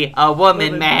maybe a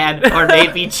woman man, or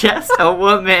maybe just a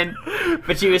woman.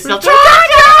 But she was still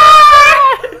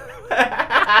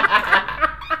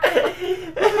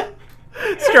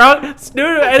Strong.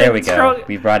 There we go.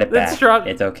 We brought it back.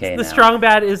 It's okay The now. strong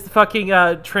bad is the fucking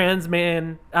trans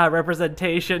man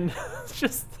representation. It's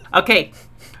just Okay.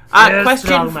 Yes,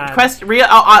 strong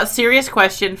man. Serious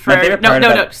question for My favorite part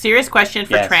about- serious question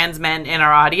for Yes. trans men in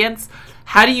our audience.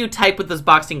 How do you type with those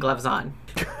boxing gloves on?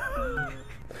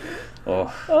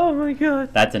 oh my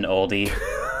god. That's an oldie.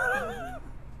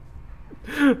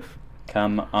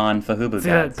 Come on, Fahubu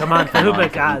Yeah, gods. come on, Fahubu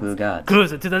Fahubu gods.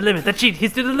 Cruise it to the limit. The cheat,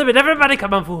 he's to the limit. Everybody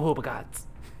come on, Fahubu gods.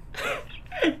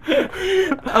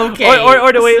 Okay.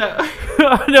 Or no, wait.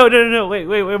 so- no. Wait,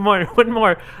 one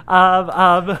more.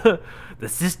 The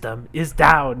system is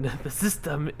down. The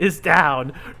system is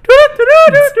down.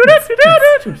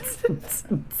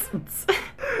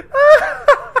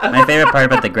 My favorite part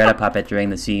about the Greta puppet during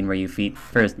the scene where you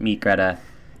first meet Greta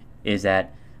is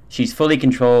that she's fully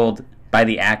controlled by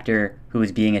the actor who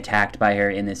is being attacked by her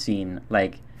in this scene.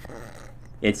 Like,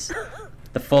 it's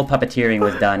the full puppeteering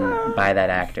was done by that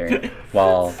actor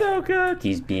while So good.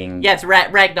 he's being Yeah, it's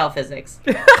ragdoll physics.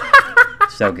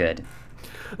 so good.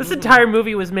 This entire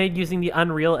movie was made using the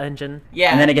Unreal Engine.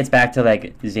 Yeah. And then it gets back to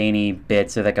like zany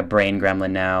bits of like a brain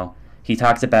gremlin now. He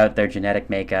talks about their genetic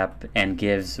makeup and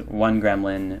gives one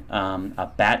gremlin a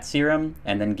bat serum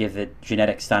and then gives it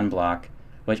genetic sunblock,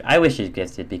 which I wish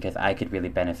existed because I could really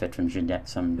benefit from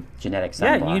some genetic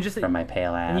Yeah, sunblock you just- from my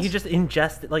pale ass. And you can just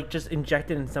ingest it, just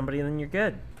inject it in somebody and then you're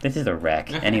good. This is a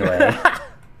wreck. Anyway,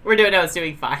 We're doing it's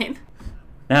doing fine.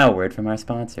 now a word from our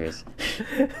sponsors.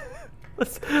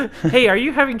 Hey, are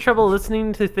you having trouble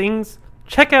listening to things?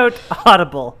 Check out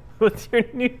Audible with your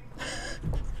new...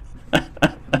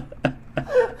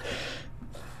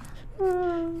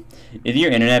 Is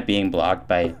your internet being blocked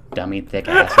by dummy thick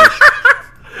asses?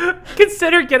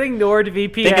 Consider getting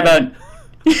NordVPN. Think about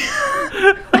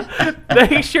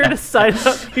Make sure to sign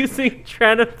up using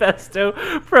Tranifesto,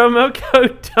 promo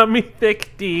code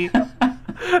DummyThickD.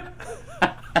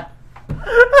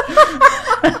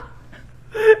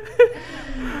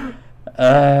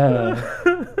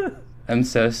 I'm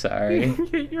so sorry.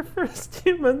 Get your first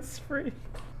 2 months free.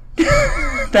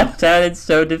 That sounded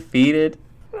so defeated.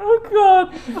 Oh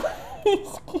god. Please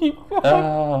keep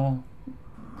going.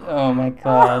 Oh my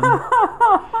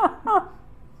god.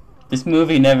 This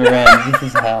movie never ends. This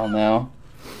is hell now.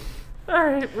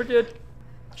 Alright, we're good.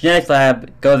 Genetics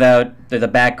lab goes out. There's a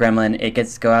bat gremlin. It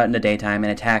gets to go out in the daytime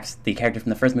and attacks the character from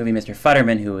the first movie, Mr.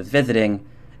 Futterman, who was visiting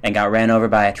and got ran over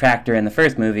by a tractor in the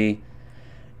first movie.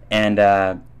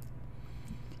 And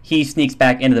he sneaks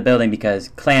back into the building because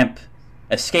Clamp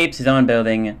escapes his own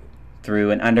building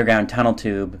through an underground tunnel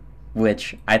tube,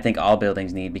 which I think all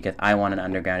buildings need because I want an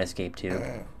underground escape tube.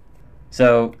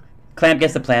 So Clamp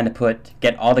gets the plan to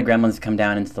get all the gremlins to come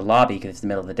down into the lobby because it's the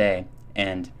middle of the day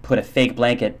and put a fake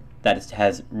blanket that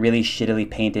has really shittily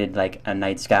painted like a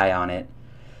night sky on it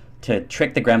to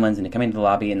trick the gremlins into coming to the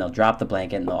lobby, and they'll drop the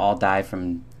blanket, and they'll all die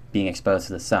from being exposed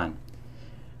to the sun.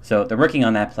 So they're working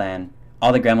on that plan.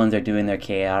 All the gremlins are doing their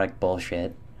chaotic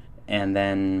bullshit. And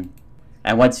then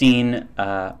at one scene,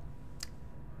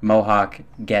 Mohawk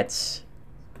gets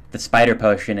the spider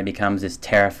potion and becomes this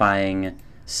terrifying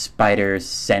spider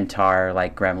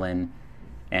centaur-like gremlin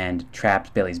and traps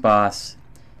Billy's boss.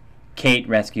 Kate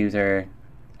rescues her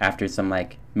after some,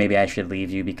 like, maybe I should leave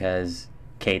you because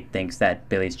Kate thinks that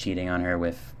Billy's cheating on her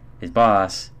with his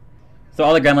boss. So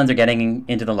all the gremlins are getting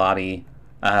into the lobby.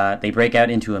 They break out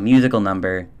into a musical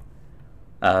number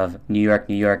of New York,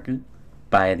 New York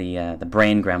by the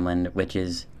Brain Gremlin, which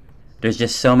is, there's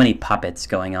just so many puppets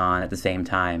going on at the same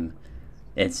time.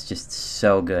 It's just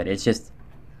so good. It's just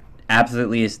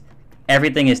absolutely,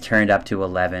 everything is turned up to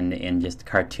 11 in just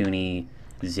cartoony,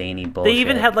 zany bullshit. They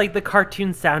even had like the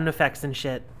cartoon sound effects and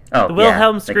shit. Oh, the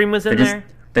Wilhelm yeah. scream was in there.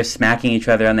 They're smacking each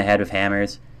other on the head with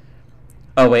hammers.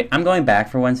 Oh wait, I'm going back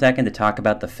for 1 second to talk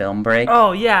about the film break.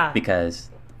 Oh yeah. Because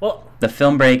well, the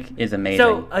film break is amazing.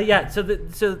 So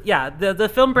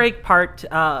the film break part,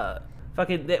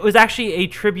 it was actually a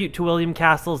tribute to William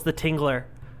Castle's The Tingler.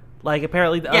 Like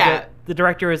apparently, the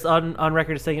director is on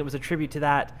record as saying it was a tribute to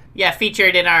that. Yeah,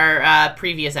 featured in our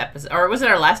previous episode, or was it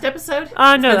our last episode?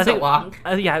 No, it's been so long.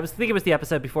 I think it was the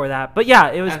episode before that. But yeah,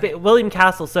 it was William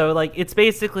Castle. So like, it's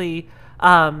basically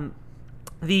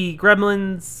the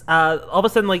Gremlins. All of a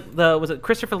sudden, like was it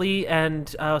Christopher Lee and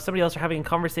somebody else are having a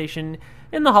conversation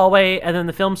in the hallway, and then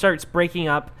the film starts breaking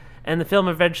up, and the film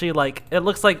eventually, like, it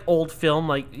looks like old film,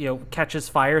 like, you know, catches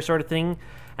fire sort of thing.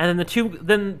 And then two of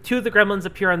the gremlins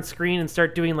appear on screen and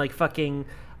start doing like fucking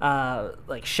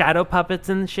like shadow puppets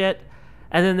and shit.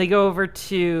 And then they go over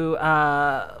to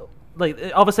like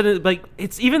all of a sudden, like,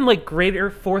 it's even like greater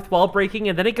fourth wall breaking,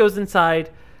 and then it goes inside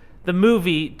the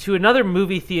movie to another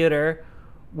movie theater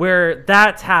where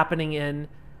that's happening in,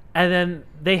 and then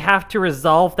they have to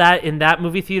resolve that in that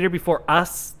movie theater before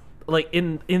us, like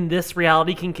in this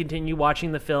reality, can continue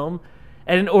watching the film.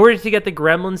 And in order to get the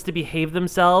gremlins to behave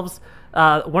themselves,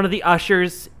 one of the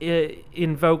ushers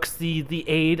invokes the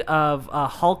aid of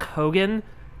Hulk Hogan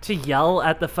to yell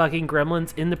at the fucking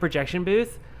gremlins in the projection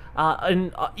booth.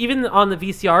 And even on the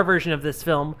VCR version of this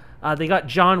film, they got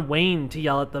John Wayne to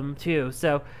yell at them too.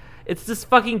 So it's this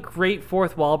fucking great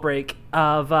fourth wall break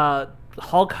of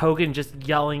Hulk Hogan just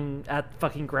yelling at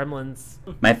fucking gremlins.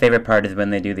 My favorite part is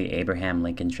when they do the Abraham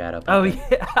Lincoln shadow puppet. Oh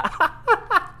yeah.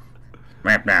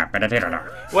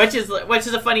 Which is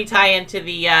a funny tie-in to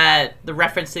the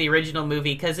reference to the original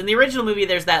movie, because in the original movie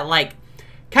there's that like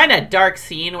kind of dark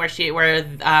scene where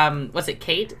was it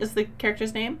Kate is the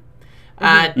character's name?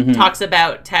 Talks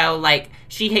about how like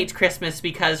she hates Christmas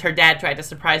because her dad tried to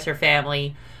surprise her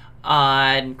family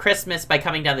on Christmas by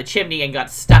coming down the chimney and got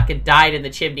stuck and died in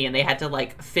the chimney, and they had to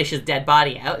like fish his dead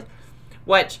body out.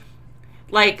 Which,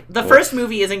 like, the first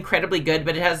movie is incredibly good,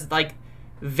 but it has like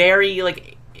very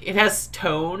like it has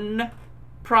tone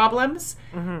problems.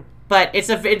 But it's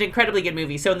an incredibly good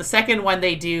movie. So in the second one,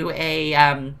 they do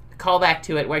a callback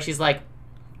to it where she's like,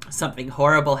 something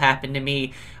horrible happened to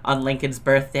me on Lincoln's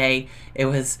birthday. I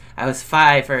was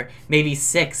 5 or maybe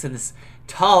 6, and this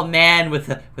tall man with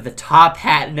a top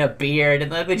hat and a beard,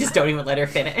 and they just don't even let her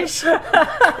finish.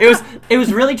 It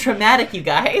was really traumatic, you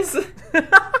guys.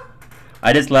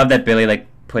 I just love that Billy like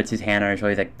puts his hand on her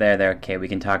shoulder. He's like, there, okay, we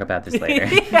can talk about this later.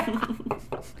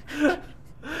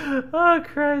 Oh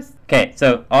Christ. Okay,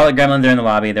 so all the gremlins are in the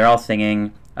lobby. They're all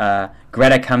singing.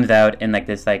 Greta comes out and like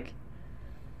this like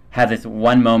have this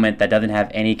one moment that doesn't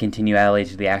have any continuality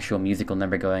to the actual musical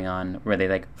number going on, where they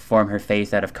like form her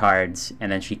face out of cards,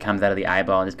 and then she comes out of the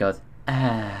eyeball and just goes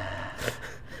ah,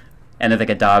 and there's like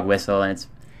a dog whistle, and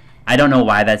I don't know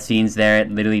why that scene's there.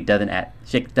 It literally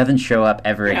doesn't show up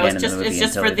ever again in the movie. It's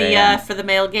just until for the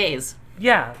male gaze.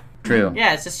 Yeah. True.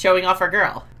 Yeah, it's just showing off our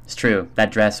girl. It's true.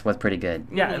 That dress was pretty good.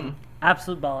 Yeah.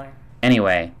 Absolute baller.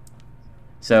 Anyway,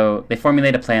 so they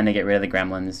formulate a plan to get rid of the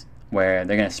gremlins, where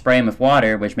they're going to spray them with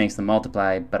water, which makes them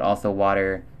multiply, but also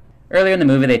water. Earlier in the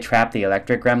movie, they trap the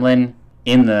electric gremlin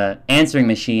in the answering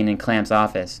machine in Clamp's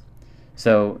office.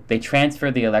 So they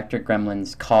transfer the electric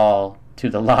gremlin's call to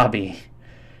the lobby,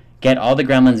 get all the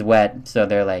gremlins wet so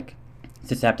they're like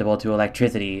susceptible to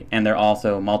electricity, and they're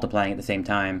also multiplying at the same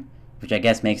time, which I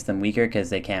guess makes them weaker because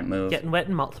they can't move. Getting wet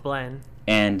and multiplying.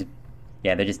 And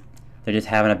yeah, they're just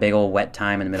having a big old wet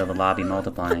time in the middle of the lobby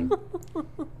multiplying.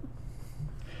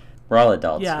 We're all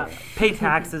adults. Yeah, pay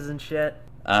taxes and shit.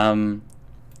 So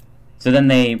then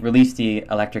they release the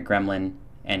electric gremlin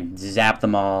and zap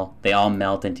them all. They all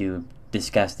melt into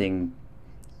disgusting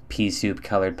pea soup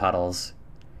colored puddles,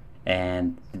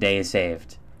 and the day is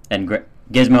saved. And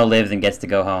Gizmo lives and gets to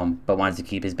go home, but wants to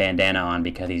keep his bandana on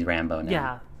because he's Rambo now.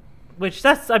 Yeah. Which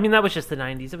that was just the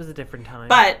 90s. It was a different time.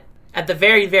 But at the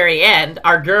very, very end,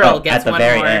 our girl gets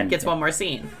gets one more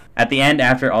scene. At the end,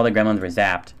 after all the gremlins were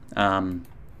zapped,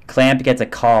 Clamp gets a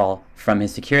call from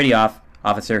his security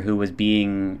officer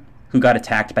who got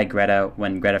attacked by Greta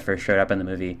when Greta first showed up in the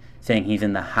movie, saying he's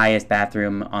in the highest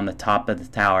bathroom on the top of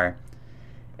the tower.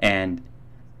 And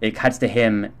it cuts to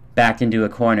him backed into a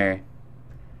corner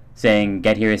saying,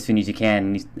 get here as soon as you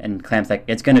can. And Clamp's like,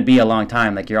 it's going to be a long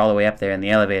time. Like, you're all the way up there and the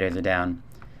elevators are down.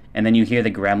 And then you hear the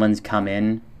gremlins come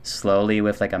in slowly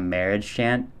with like a marriage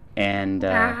chant. And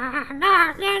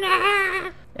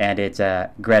it's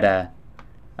Greta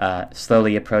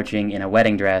slowly approaching in a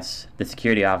wedding dress, the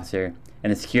security officer.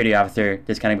 And the security officer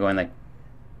just kind of going like,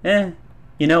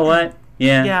 you know what?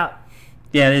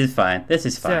 Yeah, this is fine.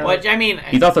 So, which, I mean...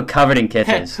 He's also covered in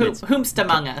kisses. Whomst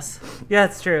among us? Yeah,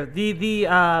 it's true. The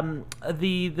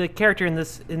character in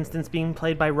this instance being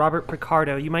played by Robert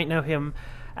Picardo, you might know him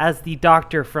as the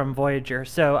Doctor from Voyager.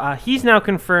 So he's now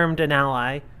confirmed an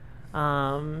ally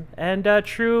and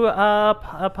true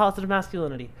positive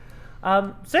masculinity.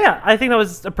 So yeah, I think that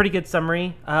was a pretty good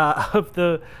summary of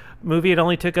the movie. It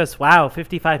only took us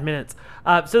 55 minutes.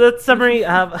 So that summary.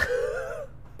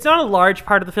 It's not a large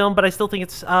part of the film, but I still think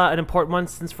it's an important one,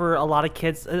 since for a lot of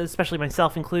kids, especially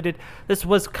myself included, this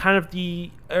was kind of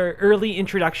the early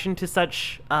introduction to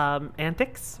such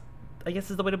antics, I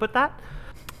guess is the way to put that.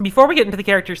 Before we get into the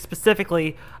characters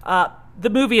specifically, the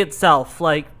movie itself,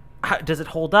 like, does it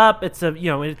hold up? It's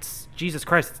it's Jesus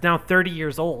Christ, it's now 30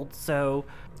 years old, so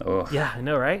yeah, I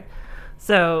know, right?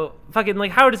 So, fucking,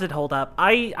 like, how does it hold up?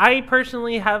 I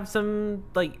personally have some,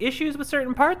 like, issues with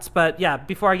certain parts, but yeah,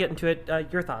 before I get into it,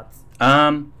 your thoughts.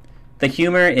 The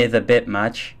humor is a bit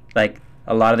much. Like,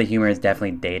 a lot of the humor is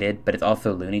definitely dated, but it's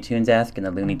also Looney Tunes-esque, and the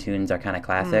Looney Tunes are kind of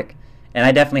classic. And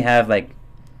I definitely have, like,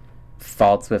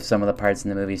 faults with some of the parts in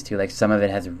the movies, too. Like, some of it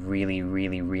has really,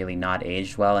 really, really not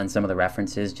aged well, and some of the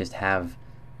references just have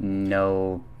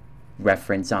no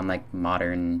reference on, like,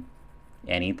 modern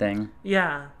anything.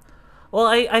 Yeah. Well,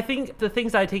 I think the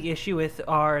things I take issue with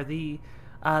are the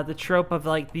trope of,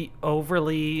 like, the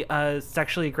overly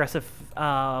sexually aggressive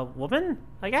woman,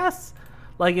 I guess.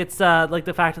 Like, it's like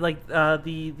the fact that, like,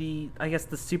 the I guess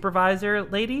the supervisor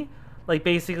lady, like,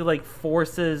 basically, like,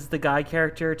 forces the guy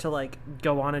character to, like,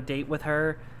 go on a date with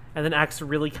her and then acts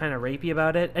really kind of rapey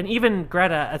about it. And even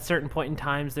Greta, at certain point in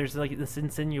times, there's, like, this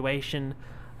insinuation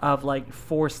of, like,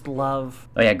 forced love.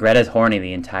 Oh yeah, Greta's horny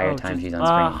the entire time she's on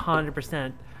screen.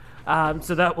 100%.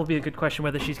 So that will be a good question,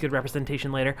 whether she's good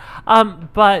representation later.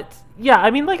 But yeah, I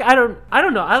mean, like, I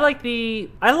don't know. I like the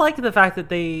fact that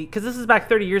because this is back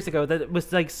 30 years ago, that it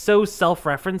was, like, so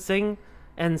self-referencing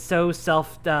and so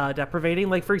self-deprivating.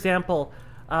 Like, for example,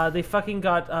 they fucking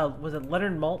got was it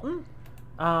Leonard Maltin?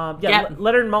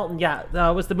 Leonard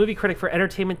Maltin, was the movie critic for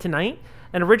Entertainment Tonight.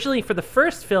 And originally for the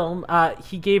first film,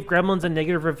 he gave Gremlins a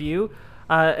negative review.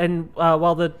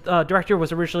 While the director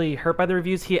was originally hurt by the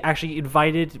reviews, he actually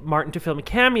invited Martin to film a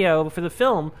cameo for the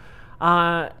film.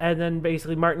 And then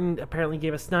basically Martin apparently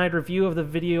gave a snide review of the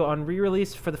video on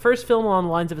re-release for the first film along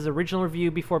the lines of his original review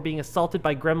before being assaulted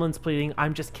by Gremlins pleading,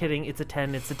 "I'm just kidding, it's a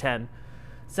 10, it's a 10.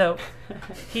 So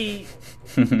he,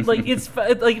 like, it's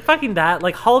like fucking that,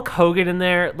 like Hulk Hogan in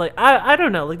there. Like, I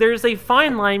don't know. Like, there's a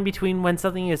fine line between when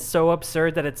something is so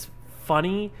absurd that it's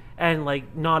funny and,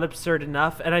 like, not absurd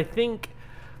enough. And I think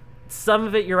some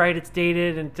of it, you're right, it's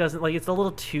dated and doesn't, like, it's a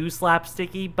little too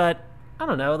slapsticky, but I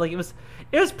don't know, like, it was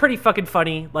pretty fucking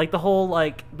funny, like, the whole,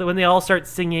 like, when they all start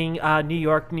singing New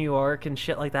York, New York and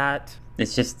shit like that.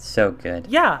 It's just so good.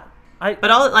 Yeah. But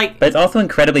it's also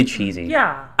incredibly cheesy.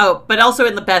 Yeah. Oh, but also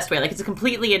in the best way. Like, it's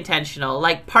completely intentional.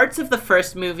 Like, parts of the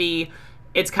first movie,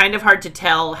 it's kind of hard to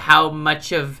tell how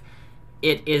much of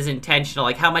it is intentional.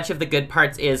 Like, how much of the good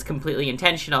parts is completely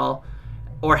intentional,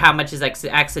 or how much is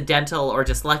accidental or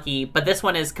just lucky. But this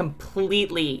one is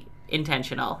completely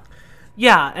intentional.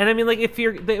 Yeah, and I mean, like,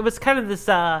 it was kind of this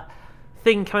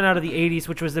thing coming out of the 80s,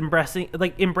 which was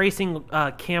embracing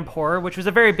camp horror, which was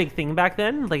a very big thing back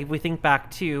then. Like, if we think back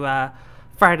to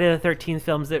Friday the 13th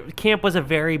films, camp was a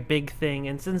very big thing,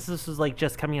 and since this was, like,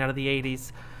 just coming out of the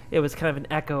 80s, it was kind of an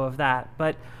echo of that.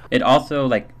 But it also,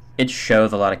 like, it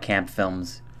shows a lot of camp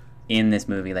films in this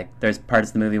movie. Like, there's parts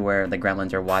of the movie where the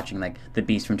Gremlins are watching, like, The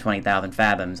Beast from 20,000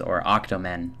 Fathoms or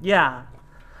Octomen. Yeah,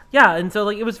 and so,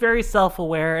 like, it was very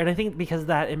self-aware, and I think because of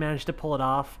that, it managed to pull it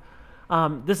off.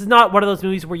 This is not one of those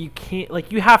movies where you can't,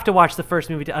 like, you have to watch the first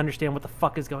movie to understand what the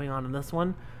fuck is going on in this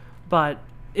one. But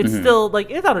it's still,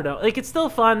 like, I don't know, like, it's still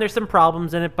fun. There's some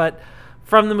problems in it, but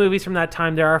from the movies from that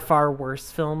time, there are far worse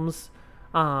films.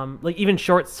 Like even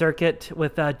Short Circuit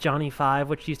with Johnny Five,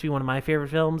 which used to be one of my favorite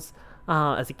films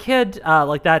as a kid.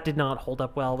 Like that did not hold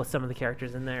up well with some of the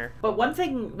characters in there. But one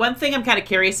thing I'm kind of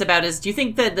curious about is, do you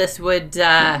think that this would,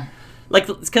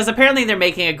 because apparently they're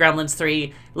making a Gremlins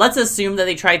 3. Let's assume that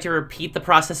they tried to repeat the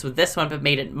process with this one, but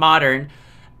made it modern.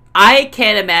 I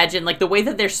can't imagine, like, the way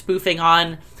that they're spoofing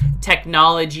on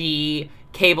technology,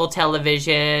 cable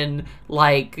television,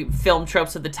 like, film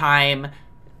tropes of the time.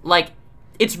 Like,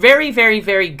 it's very, very,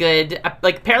 very good.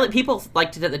 Like, apparently people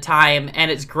liked it at the time, and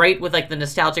it's great with, like, the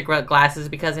nostalgic glasses,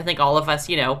 because I think all of us,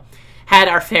 had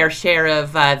our fair share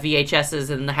of VHSs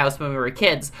in the house when we were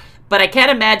kids. But I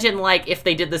can't imagine, like, if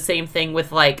they did the same thing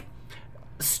with, like,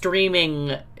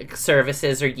 streaming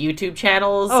services or YouTube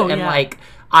channels like,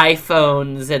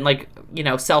 iPhones and, like,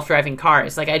 self-driving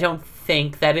cars. Like, I don't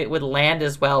think that it would land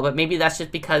as well, but maybe that's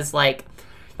just because, like,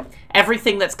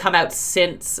 everything that's come out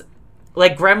since...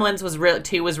 Like, Gremlins was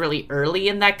really early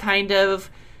in that kind of,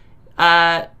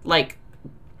 like,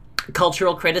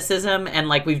 cultural criticism, and,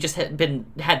 like, we've just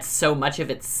had so much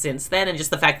of it since then, and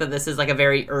just the fact that this is, like, a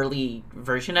very early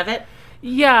version of it.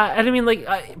 Yeah, and I mean, like,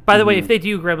 by the way, if they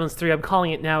do Gremlins 3, I'm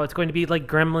calling it now, it's going to be, like,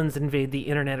 Gremlins Invade the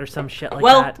Internet or some shit like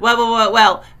that.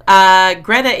 Well,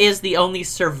 Greta is the only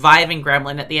surviving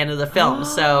gremlin at the end of the film,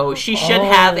 so she should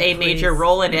have a major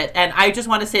role in it, and I just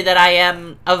want to say that I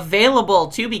am available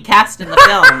to be cast in the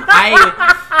film.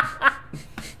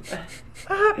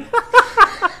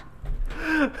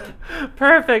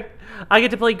 Perfect. I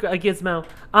get to play a Gizmo.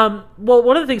 Well,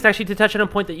 one of the things, actually, to touch on a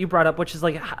point that you brought up, which is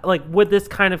like would this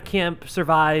kind of camp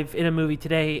survive in a movie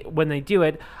today when they do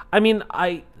it? I mean,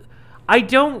 I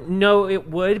don't know it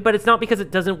would, but it's not because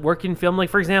it doesn't work in film. Like,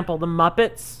 for example, the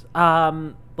Muppets,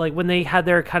 like when they had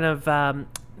their kind of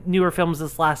newer films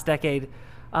this last decade,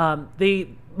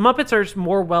 Muppets are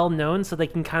more well known, so they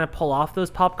can kind of pull off those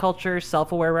pop culture,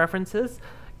 self-aware references.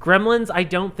 Gremlins, I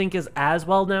don't think, is as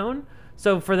well known.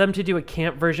 So for them to do a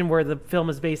camp version where the film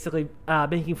is basically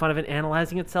making fun of and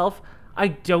analyzing itself, I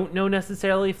don't know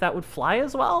necessarily if that would fly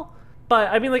as well. But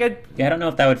I mean, like, I don't know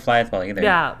if that would fly as well either.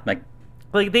 Yeah,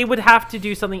 like they would have to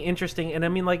do something interesting, and I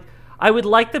mean, like, I would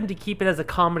like them to keep it as a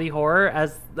comedy horror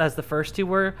as the first two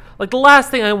were. Like, the last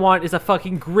thing I want is a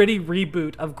fucking gritty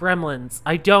reboot of Gremlins.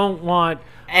 I don't want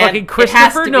fucking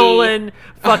Christopher Nolan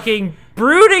fucking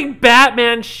brooding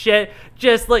Batman shit.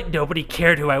 Just like nobody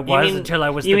cared who I was until I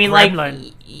was the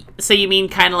Gremlin. So you mean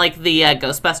kind of like the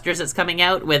Ghostbusters that's coming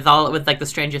out with like the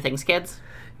Stranger Things kids?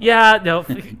 Yeah, no.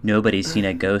 Nobody's seen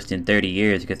a ghost in 30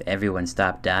 years because everyone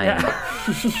stopped dying.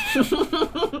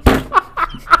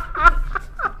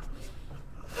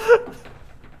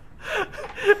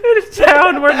 In a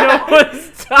town where no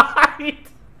one's died.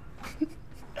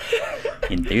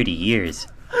 In 30 years.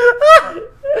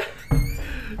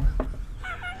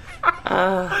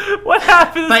 What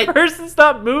happened? This person's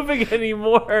not moving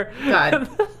anymore. God.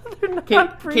 They're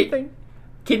not breathing.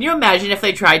 Can you imagine if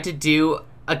they tried to do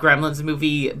a Gremlins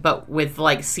movie but with,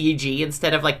 like, CG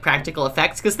instead of, like, practical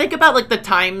effects? Because think about, like, the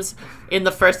times in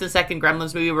the first and second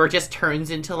Gremlins movie where it just turns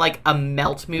into, like, a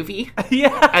melt movie.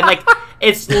 Yeah. And, like,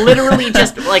 it's literally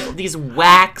just, like, these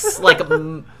wax, like,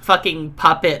 fucking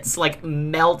puppets, like,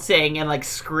 melting and, like,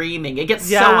 screaming. It gets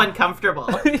so uncomfortable.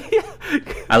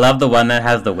 I love the one that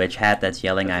has the witch hat that's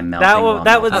yelling, "I'm melting."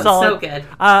 That was solid. So good.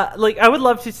 Like, I would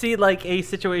love to see, like, a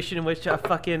situation in which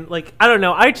fucking, like, I don't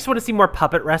know. I just want to see more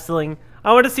puppet wrestling.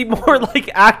 I want to see more,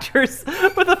 like, actors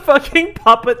with a fucking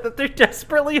puppet that they're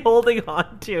desperately holding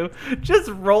on to, just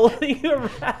rolling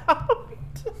around.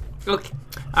 Okay.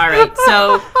 All right,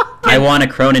 so... I want a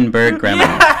Cronenberg gremlin.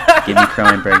 Yeah. Give me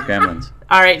Cronenberg gremlins.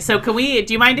 All right, so do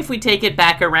you mind if we take it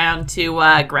back around to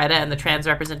Greta and the trans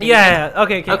representation? Yeah.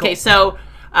 Okay, cool.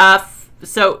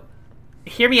 So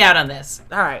hear me out on this.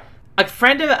 All right. A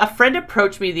friend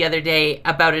approached me the other day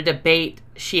about a debate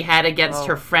she had against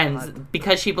her friends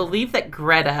because she believed that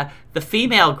Greta, the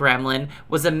female gremlin,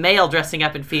 was a male dressing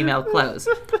up in female clothes.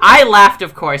 I laughed,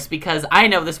 of course, because I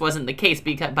know this wasn't the case,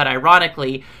 but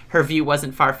ironically, her view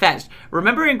wasn't far-fetched.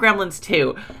 Remember in Gremlins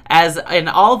 2, as in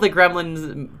all the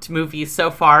Gremlins movies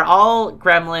so far, all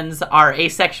gremlins are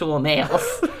asexual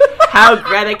males. How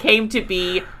Greta came to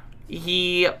be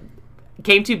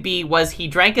was he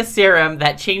drank a serum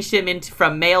that changed him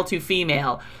from male to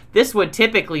female. This would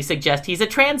typically suggest he's a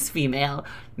trans female.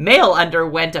 Male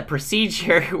underwent a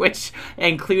procedure which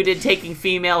included taking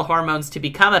female hormones to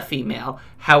become a female.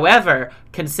 However,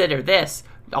 consider this.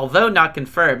 Although not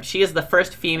confirmed, she is the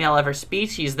first female of her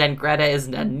species, then Greta is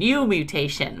a new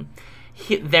mutation.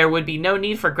 There would be no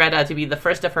need for Greta to be the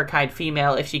first of her kind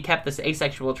female if she kept this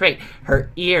asexual trait.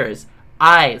 Her ears,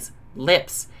 eyes,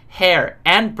 lips, hair,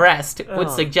 and breast would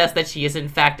Oh. suggest that she is in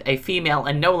fact a female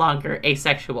and no longer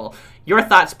asexual. Your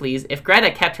thoughts, please. If Greta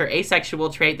kept her asexual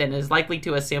trait, then it is likely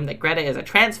to assume that Greta is a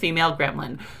trans female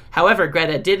gremlin. However, if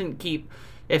Greta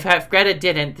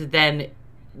didn't, then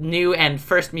new and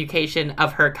first mutation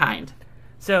of her kind.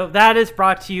 So that is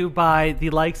brought to you by the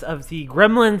likes of the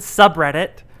Gremlins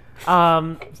subreddit.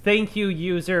 Thank you,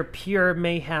 user Pure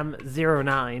Mayhem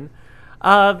 09.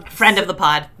 Friend of the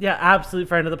pod. Yeah, absolute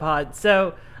friend of the pod.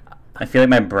 So, I feel like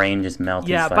my brain just melted.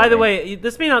 yeah, slightly. by the way,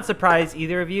 this may not surprise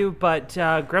either of you, but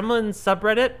Gremlins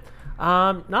subreddit,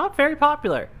 not very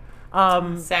popular.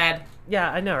 Sad. Yeah,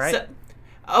 I know, right? So,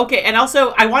 okay, and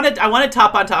also I want to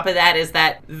top on top of that is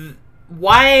that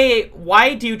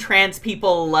why do trans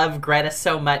people love Greta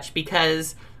so much?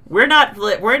 Because we are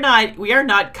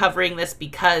not covering this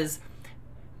because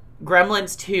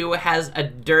Gremlins 2 has a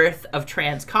dearth of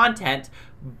trans content,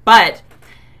 but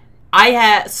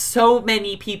so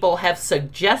many people have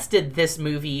suggested this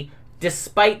movie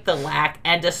despite the lack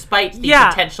and despite the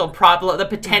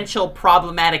potential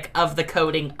problematic of the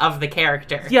coding of the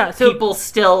character. Yeah, so people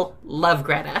still love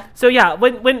Greta. So yeah,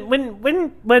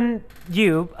 when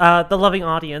you, the loving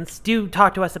audience, do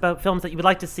talk to us about films that you would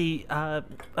like to see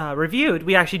reviewed,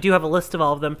 we actually do have a list of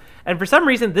all of them, and for some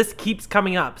reason this keeps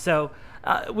coming up. So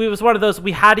it was one of those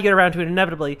we had to get around to it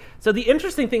inevitably. So the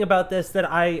interesting thing about this that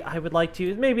I would like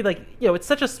to is maybe it's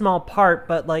such a small part,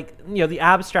 but the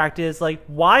abstract is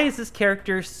why is this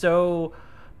character so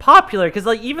popular? Because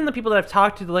even the people that I've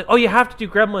talked to, they're like, oh, you have to do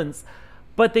Gremlins.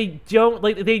 But they don't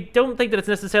think that it's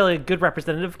necessarily a good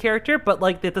representative character, but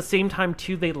at the same time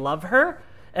too, they love her.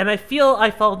 And I feel I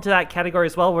fall into that category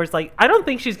as well, where it's I don't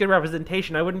think she's good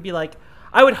representation. I wouldn't be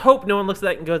I would hope no one looks at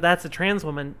that and goes, that's a trans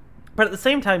woman. But at the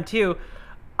same time too,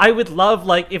 I would love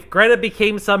if Greta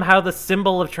became somehow the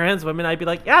symbol of trans women, I'd be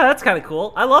yeah, that's kind of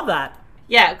cool. I love that.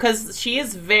 Yeah, because she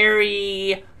is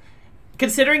very,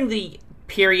 considering the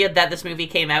period that this movie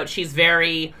came out, she's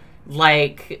very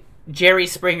Jerry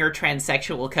Springer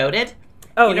transsexual coded.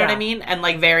 Oh, you know yeah. what I mean? And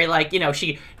very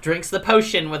she drinks the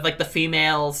potion with the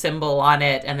female symbol on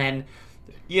it, and then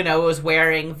was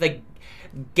wearing the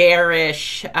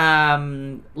garish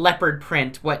leopard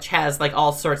print, which has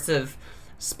all sorts of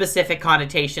specific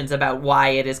connotations about why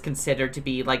it is considered to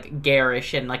be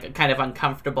garish and kind of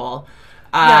uncomfortable.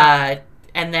 Yeah.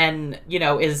 And then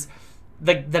is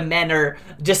the men are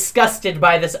disgusted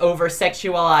by this over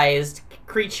sexualized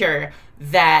creature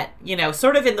that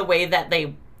sort of in the way that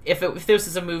they if this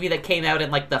is a movie that came out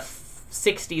in the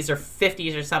 60s or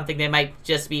 50s or something, they might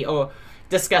just be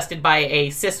disgusted by a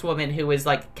cis woman who is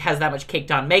has that much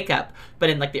caked on makeup. But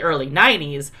in the early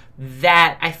 90s,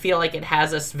 that I feel it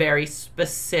has a very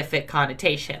specific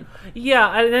connotation.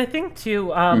 Yeah, and I think too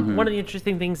one of the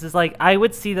interesting things is I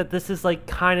would see that this is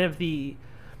kind of the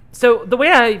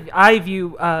way I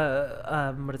view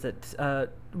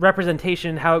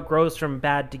representation, how it grows from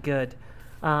bad to good,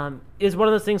 is one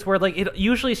of those things where it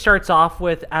usually starts off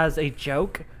with as a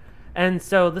joke. And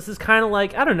so this is kind of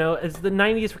I don't know, as the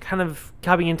 90s were kind of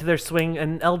coming into their swing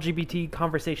and LGBT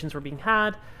conversations were being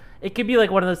had, it could be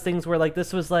one of those things where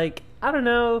this was I don't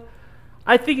know,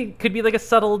 I think it could be a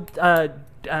subtle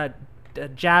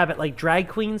jab at drag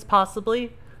queens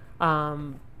possibly.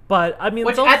 But I mean,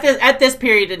 which at this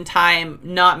period in time,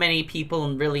 not many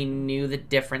people really knew the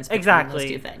difference between those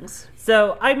two things.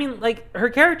 So I mean, her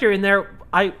character in there,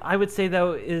 I would say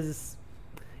though is,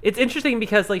 it's interesting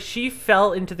because she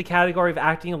fell into the category of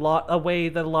acting a way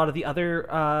that a lot of the other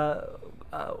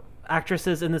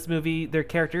actresses in this movie, their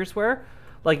characters were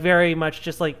very much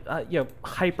just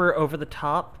hyper over the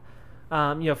top.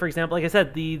 For example, like I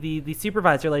said, the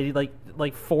supervisor lady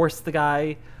forced the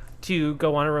guy to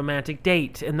go on a romantic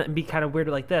date and then be kind of weird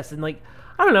like this, and I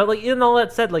don't know, in all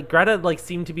that said, Greta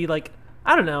seemed to be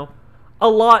I don't know, a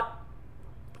lot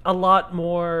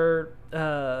more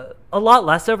a lot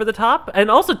less over the top, and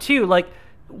also too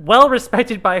well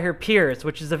respected by her peers,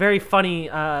 which is a very funny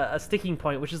a sticking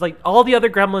point, which is all the other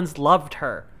Gremlins loved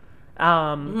her,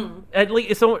 and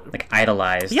so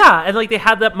idolized. Yeah, and they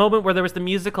had that moment where there was the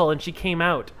musical and she came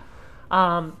out.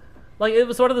 It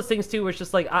was one of those things too, where it's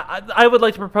just I would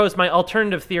like to propose my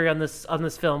alternative theory on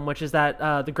this film, which is that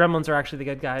the Gremlins are actually the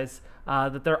good guys,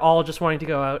 that they're all just wanting to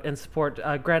go out and support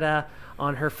Greta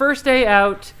on her first day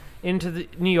out into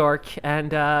New York,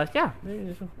 and real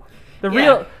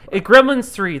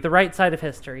Gremlins 3, the right side of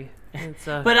history.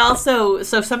 But also,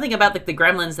 so something about the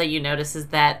Gremlins that you notice is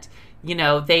that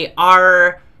they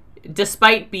are,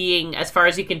 despite being, as far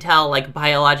as you can tell,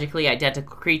 biologically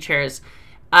identical creatures.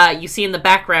 You see in the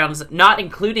backgrounds, not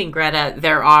including Greta,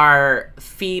 there are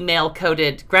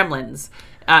female-coded gremlins.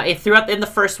 throughout in the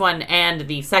first one and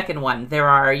the second one, there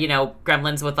are,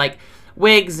 gremlins with like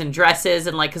wigs and dresses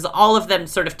and like, because all of them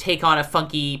sort of take on a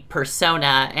funky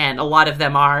persona, and a lot of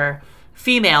them are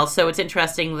female. So it's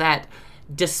interesting that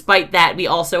despite that, we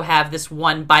also have this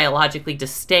one biologically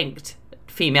distinct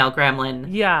female gremlin.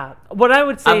 Yeah, what I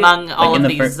would say among all like of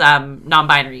these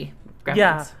non-binary gremlins.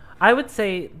 Yeah, I would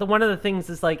say one of the things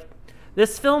is like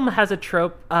this film has a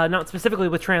trope, not specifically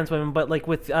with trans women, but like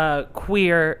with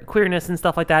queerness and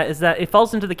stuff like that, is that it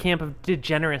falls into the camp of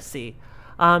degeneracy.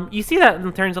 You see that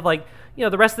in terms of like,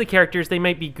 the rest of the characters, they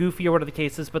might be goofy or whatever the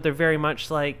case is, but they're very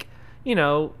much like,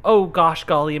 oh gosh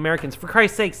golly, Americans. For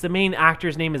Christ's sakes, the main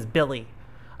actor's name is Billy.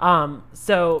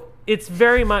 So it's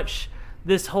very much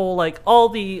this whole like all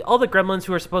the gremlins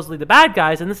who are supposedly the bad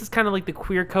guys, and this is kind of like the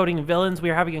queer coding villains. We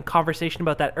were having a conversation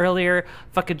about that earlier.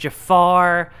 Fucking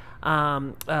Jafar,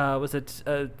 was it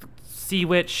Sea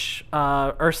Witch,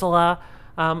 Ursula?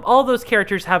 All those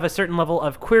characters have a certain level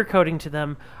of queer coding to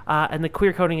them, and the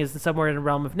queer coding is somewhere in a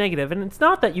realm of negative. And it's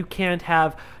not that you can't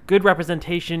have good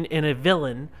representation in a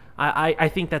villain. I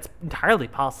think that's entirely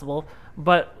possible,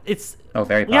 but it's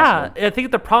very possible. Yeah, I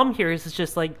think the problem here is it's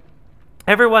just like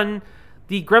everyone.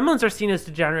 The gremlins are seen as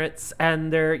degenerates,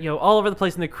 and they're all over the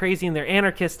place, and they're crazy, and they're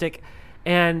anarchistic,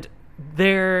 and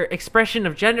their expression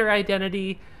of gender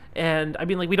identity. And I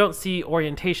mean, like, we don't see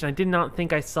orientation. I did not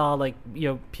think I saw like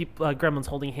people gremlins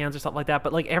holding hands or something like that,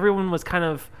 but like everyone was kind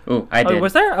of. Oh, I did.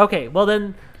 Was there? Okay, well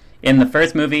then. In the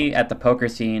first movie, at the poker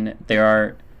scene, there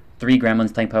are 3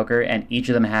 gremlins playing poker, and each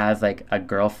of them has like a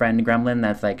girlfriend gremlin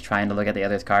that's like trying to look at the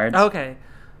other's cards. Okay.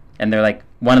 And they're like,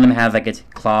 one of them has like its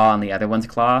claw on the other one's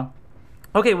claw.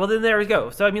 Okay, well then there we go.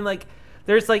 So I mean, like,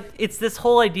 there's like it's this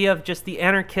whole idea of just the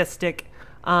anarchistic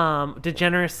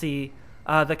degeneracy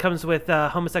that comes with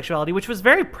homosexuality, which was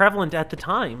very prevalent at the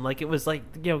time. Like, it was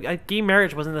like gay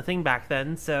marriage wasn't a thing back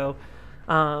then, so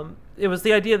it was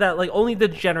the idea that like only the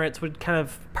degenerates would kind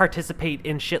of participate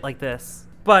in shit like this.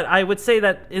 But I would say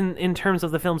that in terms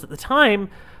of the films at the time,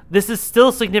 this is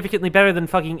still significantly better than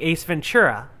fucking Ace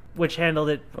Ventura, which handled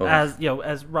it as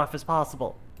as rough as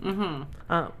possible.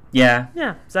 Mm-hmm.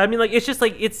 Yeah. So I mean, like, it's just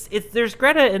like it's there's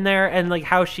Greta in there and like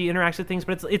how she interacts with things,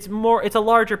 but it's a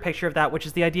larger picture of that, which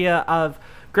is the idea of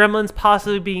gremlins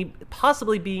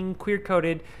possibly being queer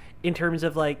coded in terms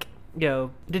of like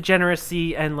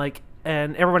degeneracy and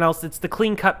everyone else. It's the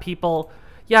clean cut people.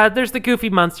 Yeah, there's the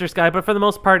goofy monsters guy, but for the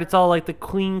most part, it's all like the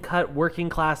clean cut working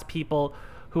class people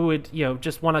who would,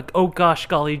 just want to, oh gosh,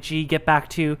 golly gee, get back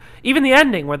to even the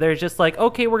ending where they're just like,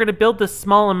 okay, we're going to build this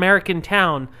small American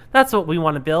town. That's what we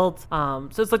want to build. So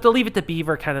it's like the Leave It to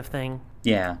Beaver kind of thing.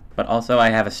 Yeah, but also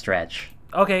I have a stretch.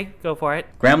 Okay, go for it.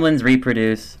 Gremlins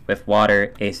reproduce with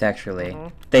water asexually. Mm-hmm.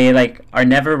 They, are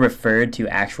never referred to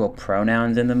actual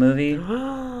pronouns in the movie.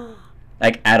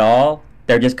 At all.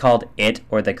 They're just called it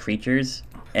or the creatures.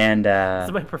 And, those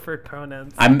are my preferred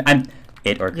pronouns. I'm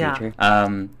it or creature.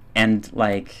 Yeah. And,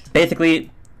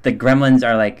 basically, the gremlins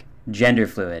are, gender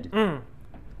fluid.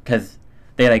 Because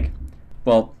they,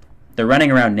 they're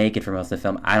running around naked for most of the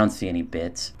film. I don't see any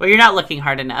bits. Well, you're not looking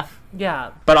hard enough.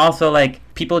 Yeah. But also,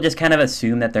 people just kind of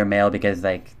assume that they're male because,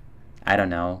 I don't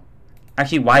know.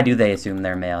 Actually, why do they assume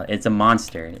they're male? It's a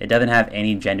monster. It doesn't have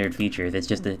any gendered features. It's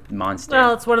just a monster.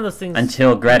 Well, it's one of those things.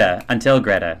 Until Greta.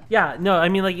 Yeah, no, I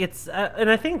mean, it's... and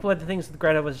I think one of the things with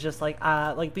Greta was just,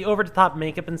 the over-the-top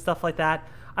makeup and stuff like that.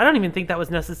 I don't even think that was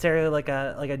necessarily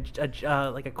a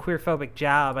queerphobic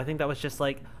jab. I think that was just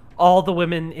all the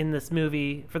women in this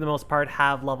movie for the most part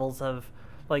have levels of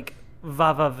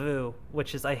va-va-vu,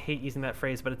 which is, I hate using that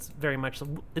phrase, but it's very much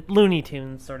Looney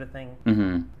Tunes sort of thing.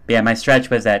 Mm-hmm. Yeah, my stretch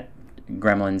was that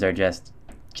gremlins are just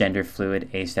gender fluid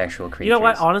asexual creatures. You know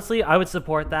what? Honestly, I would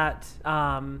support that.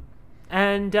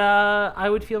 And I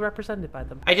would feel represented by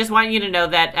them. I just want you to know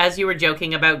that as you were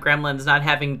joking about gremlins not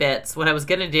having bits, what I was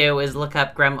going to do is look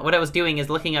up what I was doing is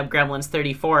looking up Gremlins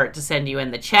 34 to send you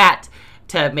in the chat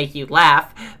to make you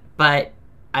laugh, but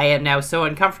I am now so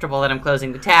uncomfortable that I'm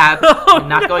closing the tab. I'm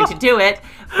not going to do it,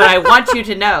 but I want you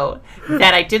to know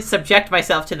that I did subject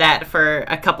myself to that for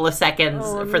a couple of seconds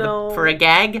for a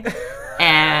gag.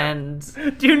 And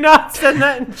do not send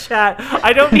that in chat.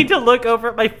 I don't need to look over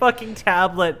at my fucking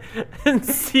tablet and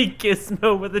see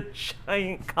Gizmo with a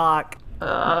giant cock.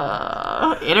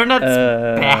 Internet's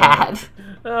bad.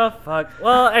 Oh, fuck.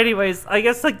 Well, anyways, I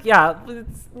guess,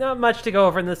 it's not much to go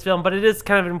over in this film, but it is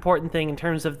kind of an important thing in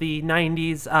terms of the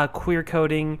 90s queer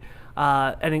coding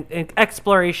and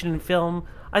exploration in film.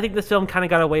 I think this film kind of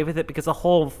got away with it because the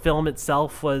whole film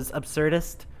itself was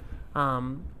absurdist.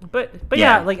 But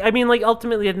yeah,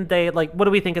 ultimately at the end of the day, what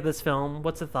do we think of this film?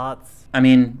 What's the thoughts? I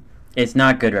mean, it's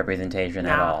not good representation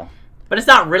at all. But it's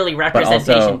not really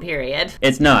representation, also- period.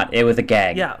 It's not. It was a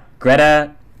gag. Yeah.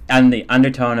 Greta, and the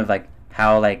undertone of like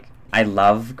how like I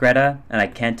love Greta, and I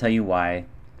can't tell you why,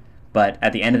 but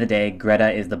at the end of the day,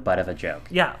 Greta is the butt of a joke.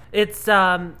 Yeah,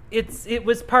 it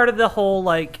was part of the whole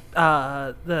like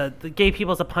the gay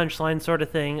people as a punchline sort of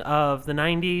thing of the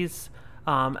 '90s,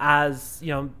 as you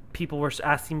know, people were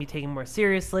asking me to be taken more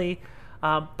seriously.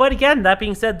 But again, that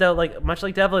being said, though, like much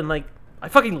like Devlin, like I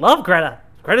fucking love Greta.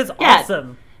 Greta's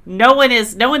awesome. No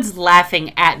one's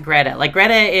laughing at Greta. Like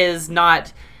Greta is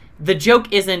not. The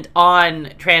joke isn't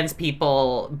on trans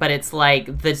people, but it's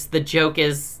like this. The joke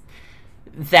is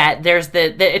that there's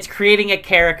it's creating a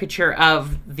caricature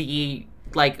of the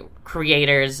like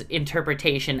creator's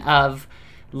interpretation of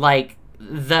like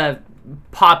the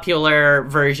popular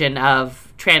version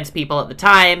of trans people at the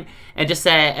time, and just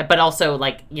say, but also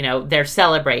like, you know, they're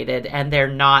celebrated and they're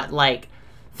not like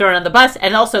thrown on the bus,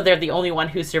 and also they're the only one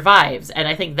who survives. And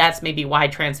I think that's maybe why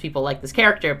trans people like this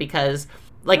character, because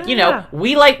like, you know,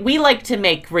 we like to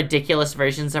make ridiculous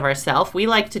versions of ourselves. We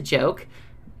like to joke.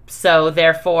 So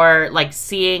therefore, like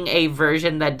seeing a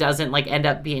version that doesn't like end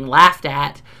up being laughed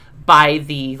at by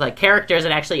the like characters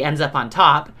and actually ends up on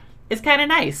top is kind of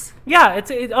nice. Yeah,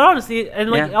 it's honestly,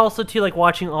 and like also too, like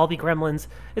watching all the Gremlins.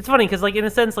 It's funny because like in a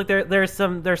sense, like there's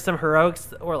some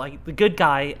heroics or like the good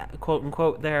guy, quote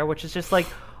unquote, there, which is just like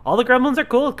all the Gremlins are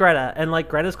cool with Greta, and like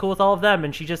Greta's cool with all of them,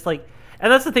 and she just like.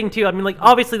 And that's the thing too. I mean, like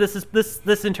obviously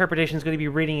this interpretation is going to be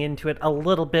reading into it a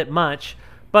little bit much,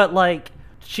 but like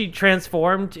she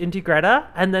transformed into Greta,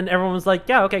 and then everyone was like,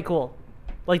 "Yeah, okay, cool."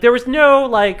 Like there was no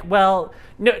like, well,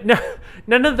 no,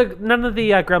 none of the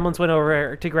Gremlins went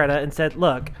over to Greta and said,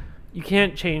 "Look, you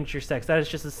can't change your sex. That is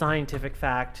just a scientific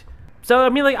fact." So I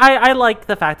mean, like I like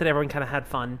the fact that everyone kind of had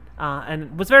fun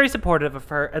and was very supportive of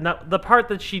her, and that the part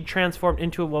that she transformed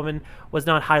into a woman was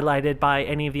not highlighted by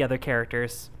any of the other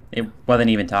characters. It wasn't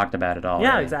even talked about at all.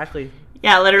 Yeah, right? exactly.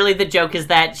 Yeah, literally the joke is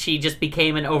that she just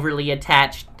became an overly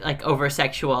attached, like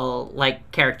over-sexual,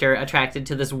 like character attracted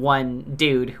to this one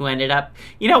dude who ended up,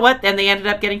 you know what? Then they ended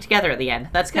up getting together at the end.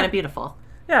 That's kind of beautiful.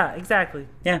 Yeah, exactly.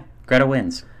 Yeah, Greta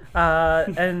wins.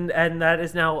 And that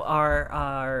is now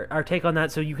our take on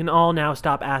that. So you can all now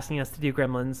stop asking us to do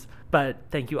Gremlins. But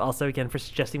thank you also again for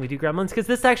suggesting we do Gremlins, because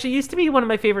this actually used to be one of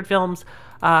my favorite films.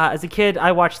 As a kid,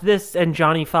 I watched this and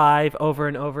Johnny Five over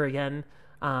and over again.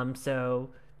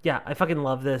 So yeah, I fucking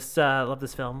love this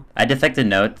film. I'd just like to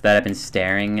note that I've been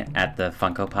staring at the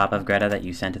Funko Pop of Greta that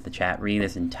you sent to the chat, Ree,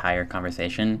 this entire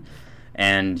conversation,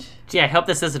 and Gee, I hoop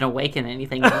this doesn't awaken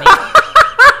anything in me.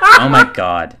 oh my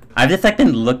god, I've just like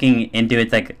been looking into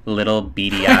its like little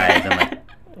beady eyes. I'm like,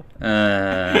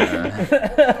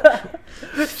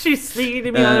 She's speaking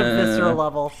to me on a visceral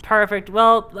level. Perfect.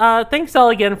 Well, thanks all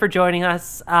again for joining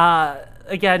us.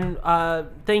 Again,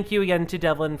 thank you again to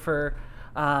Devlin for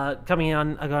coming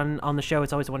on the show.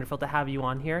 It's always wonderful to have you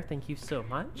on here. Thank you so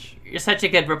much. You're such a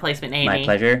good replacement, Amy. my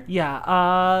pleasure. Yeah.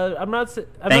 I'm not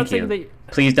Thank saying you. that.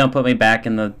 Please don't put me back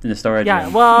in the storage Yeah.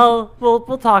 room. Well,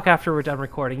 we'll talk after we're done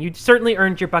recording. You certainly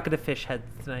earned your bucket of fish heads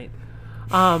tonight.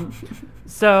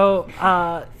 So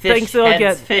thanks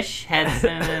again. Fish heads,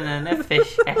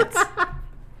 fish heads.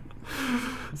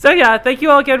 So yeah, thank you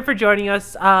all again for joining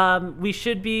us. We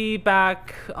should be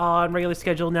back on regular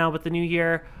schedule now with the new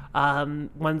year.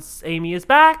 Once Amy is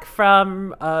back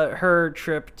from her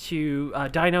trip to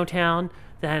Dino Town,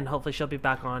 then hopefully she'll be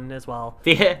back on as well.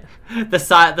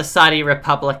 The Saudi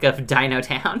Republic of Dino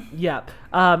Town. Yeah.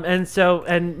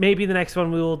 And maybe the next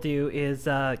one we will do is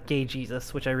Gay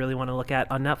Jesus, which I really want to look at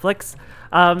on Netflix.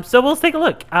 So we'll take a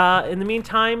look. In the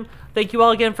meantime, thank you all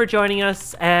again for joining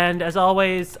us. And as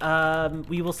always,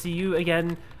 we will see you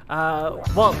again, in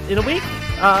a week,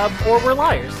 or we're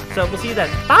liars. So we'll see you then.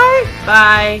 Bye!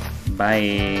 Bye.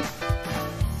 Bye.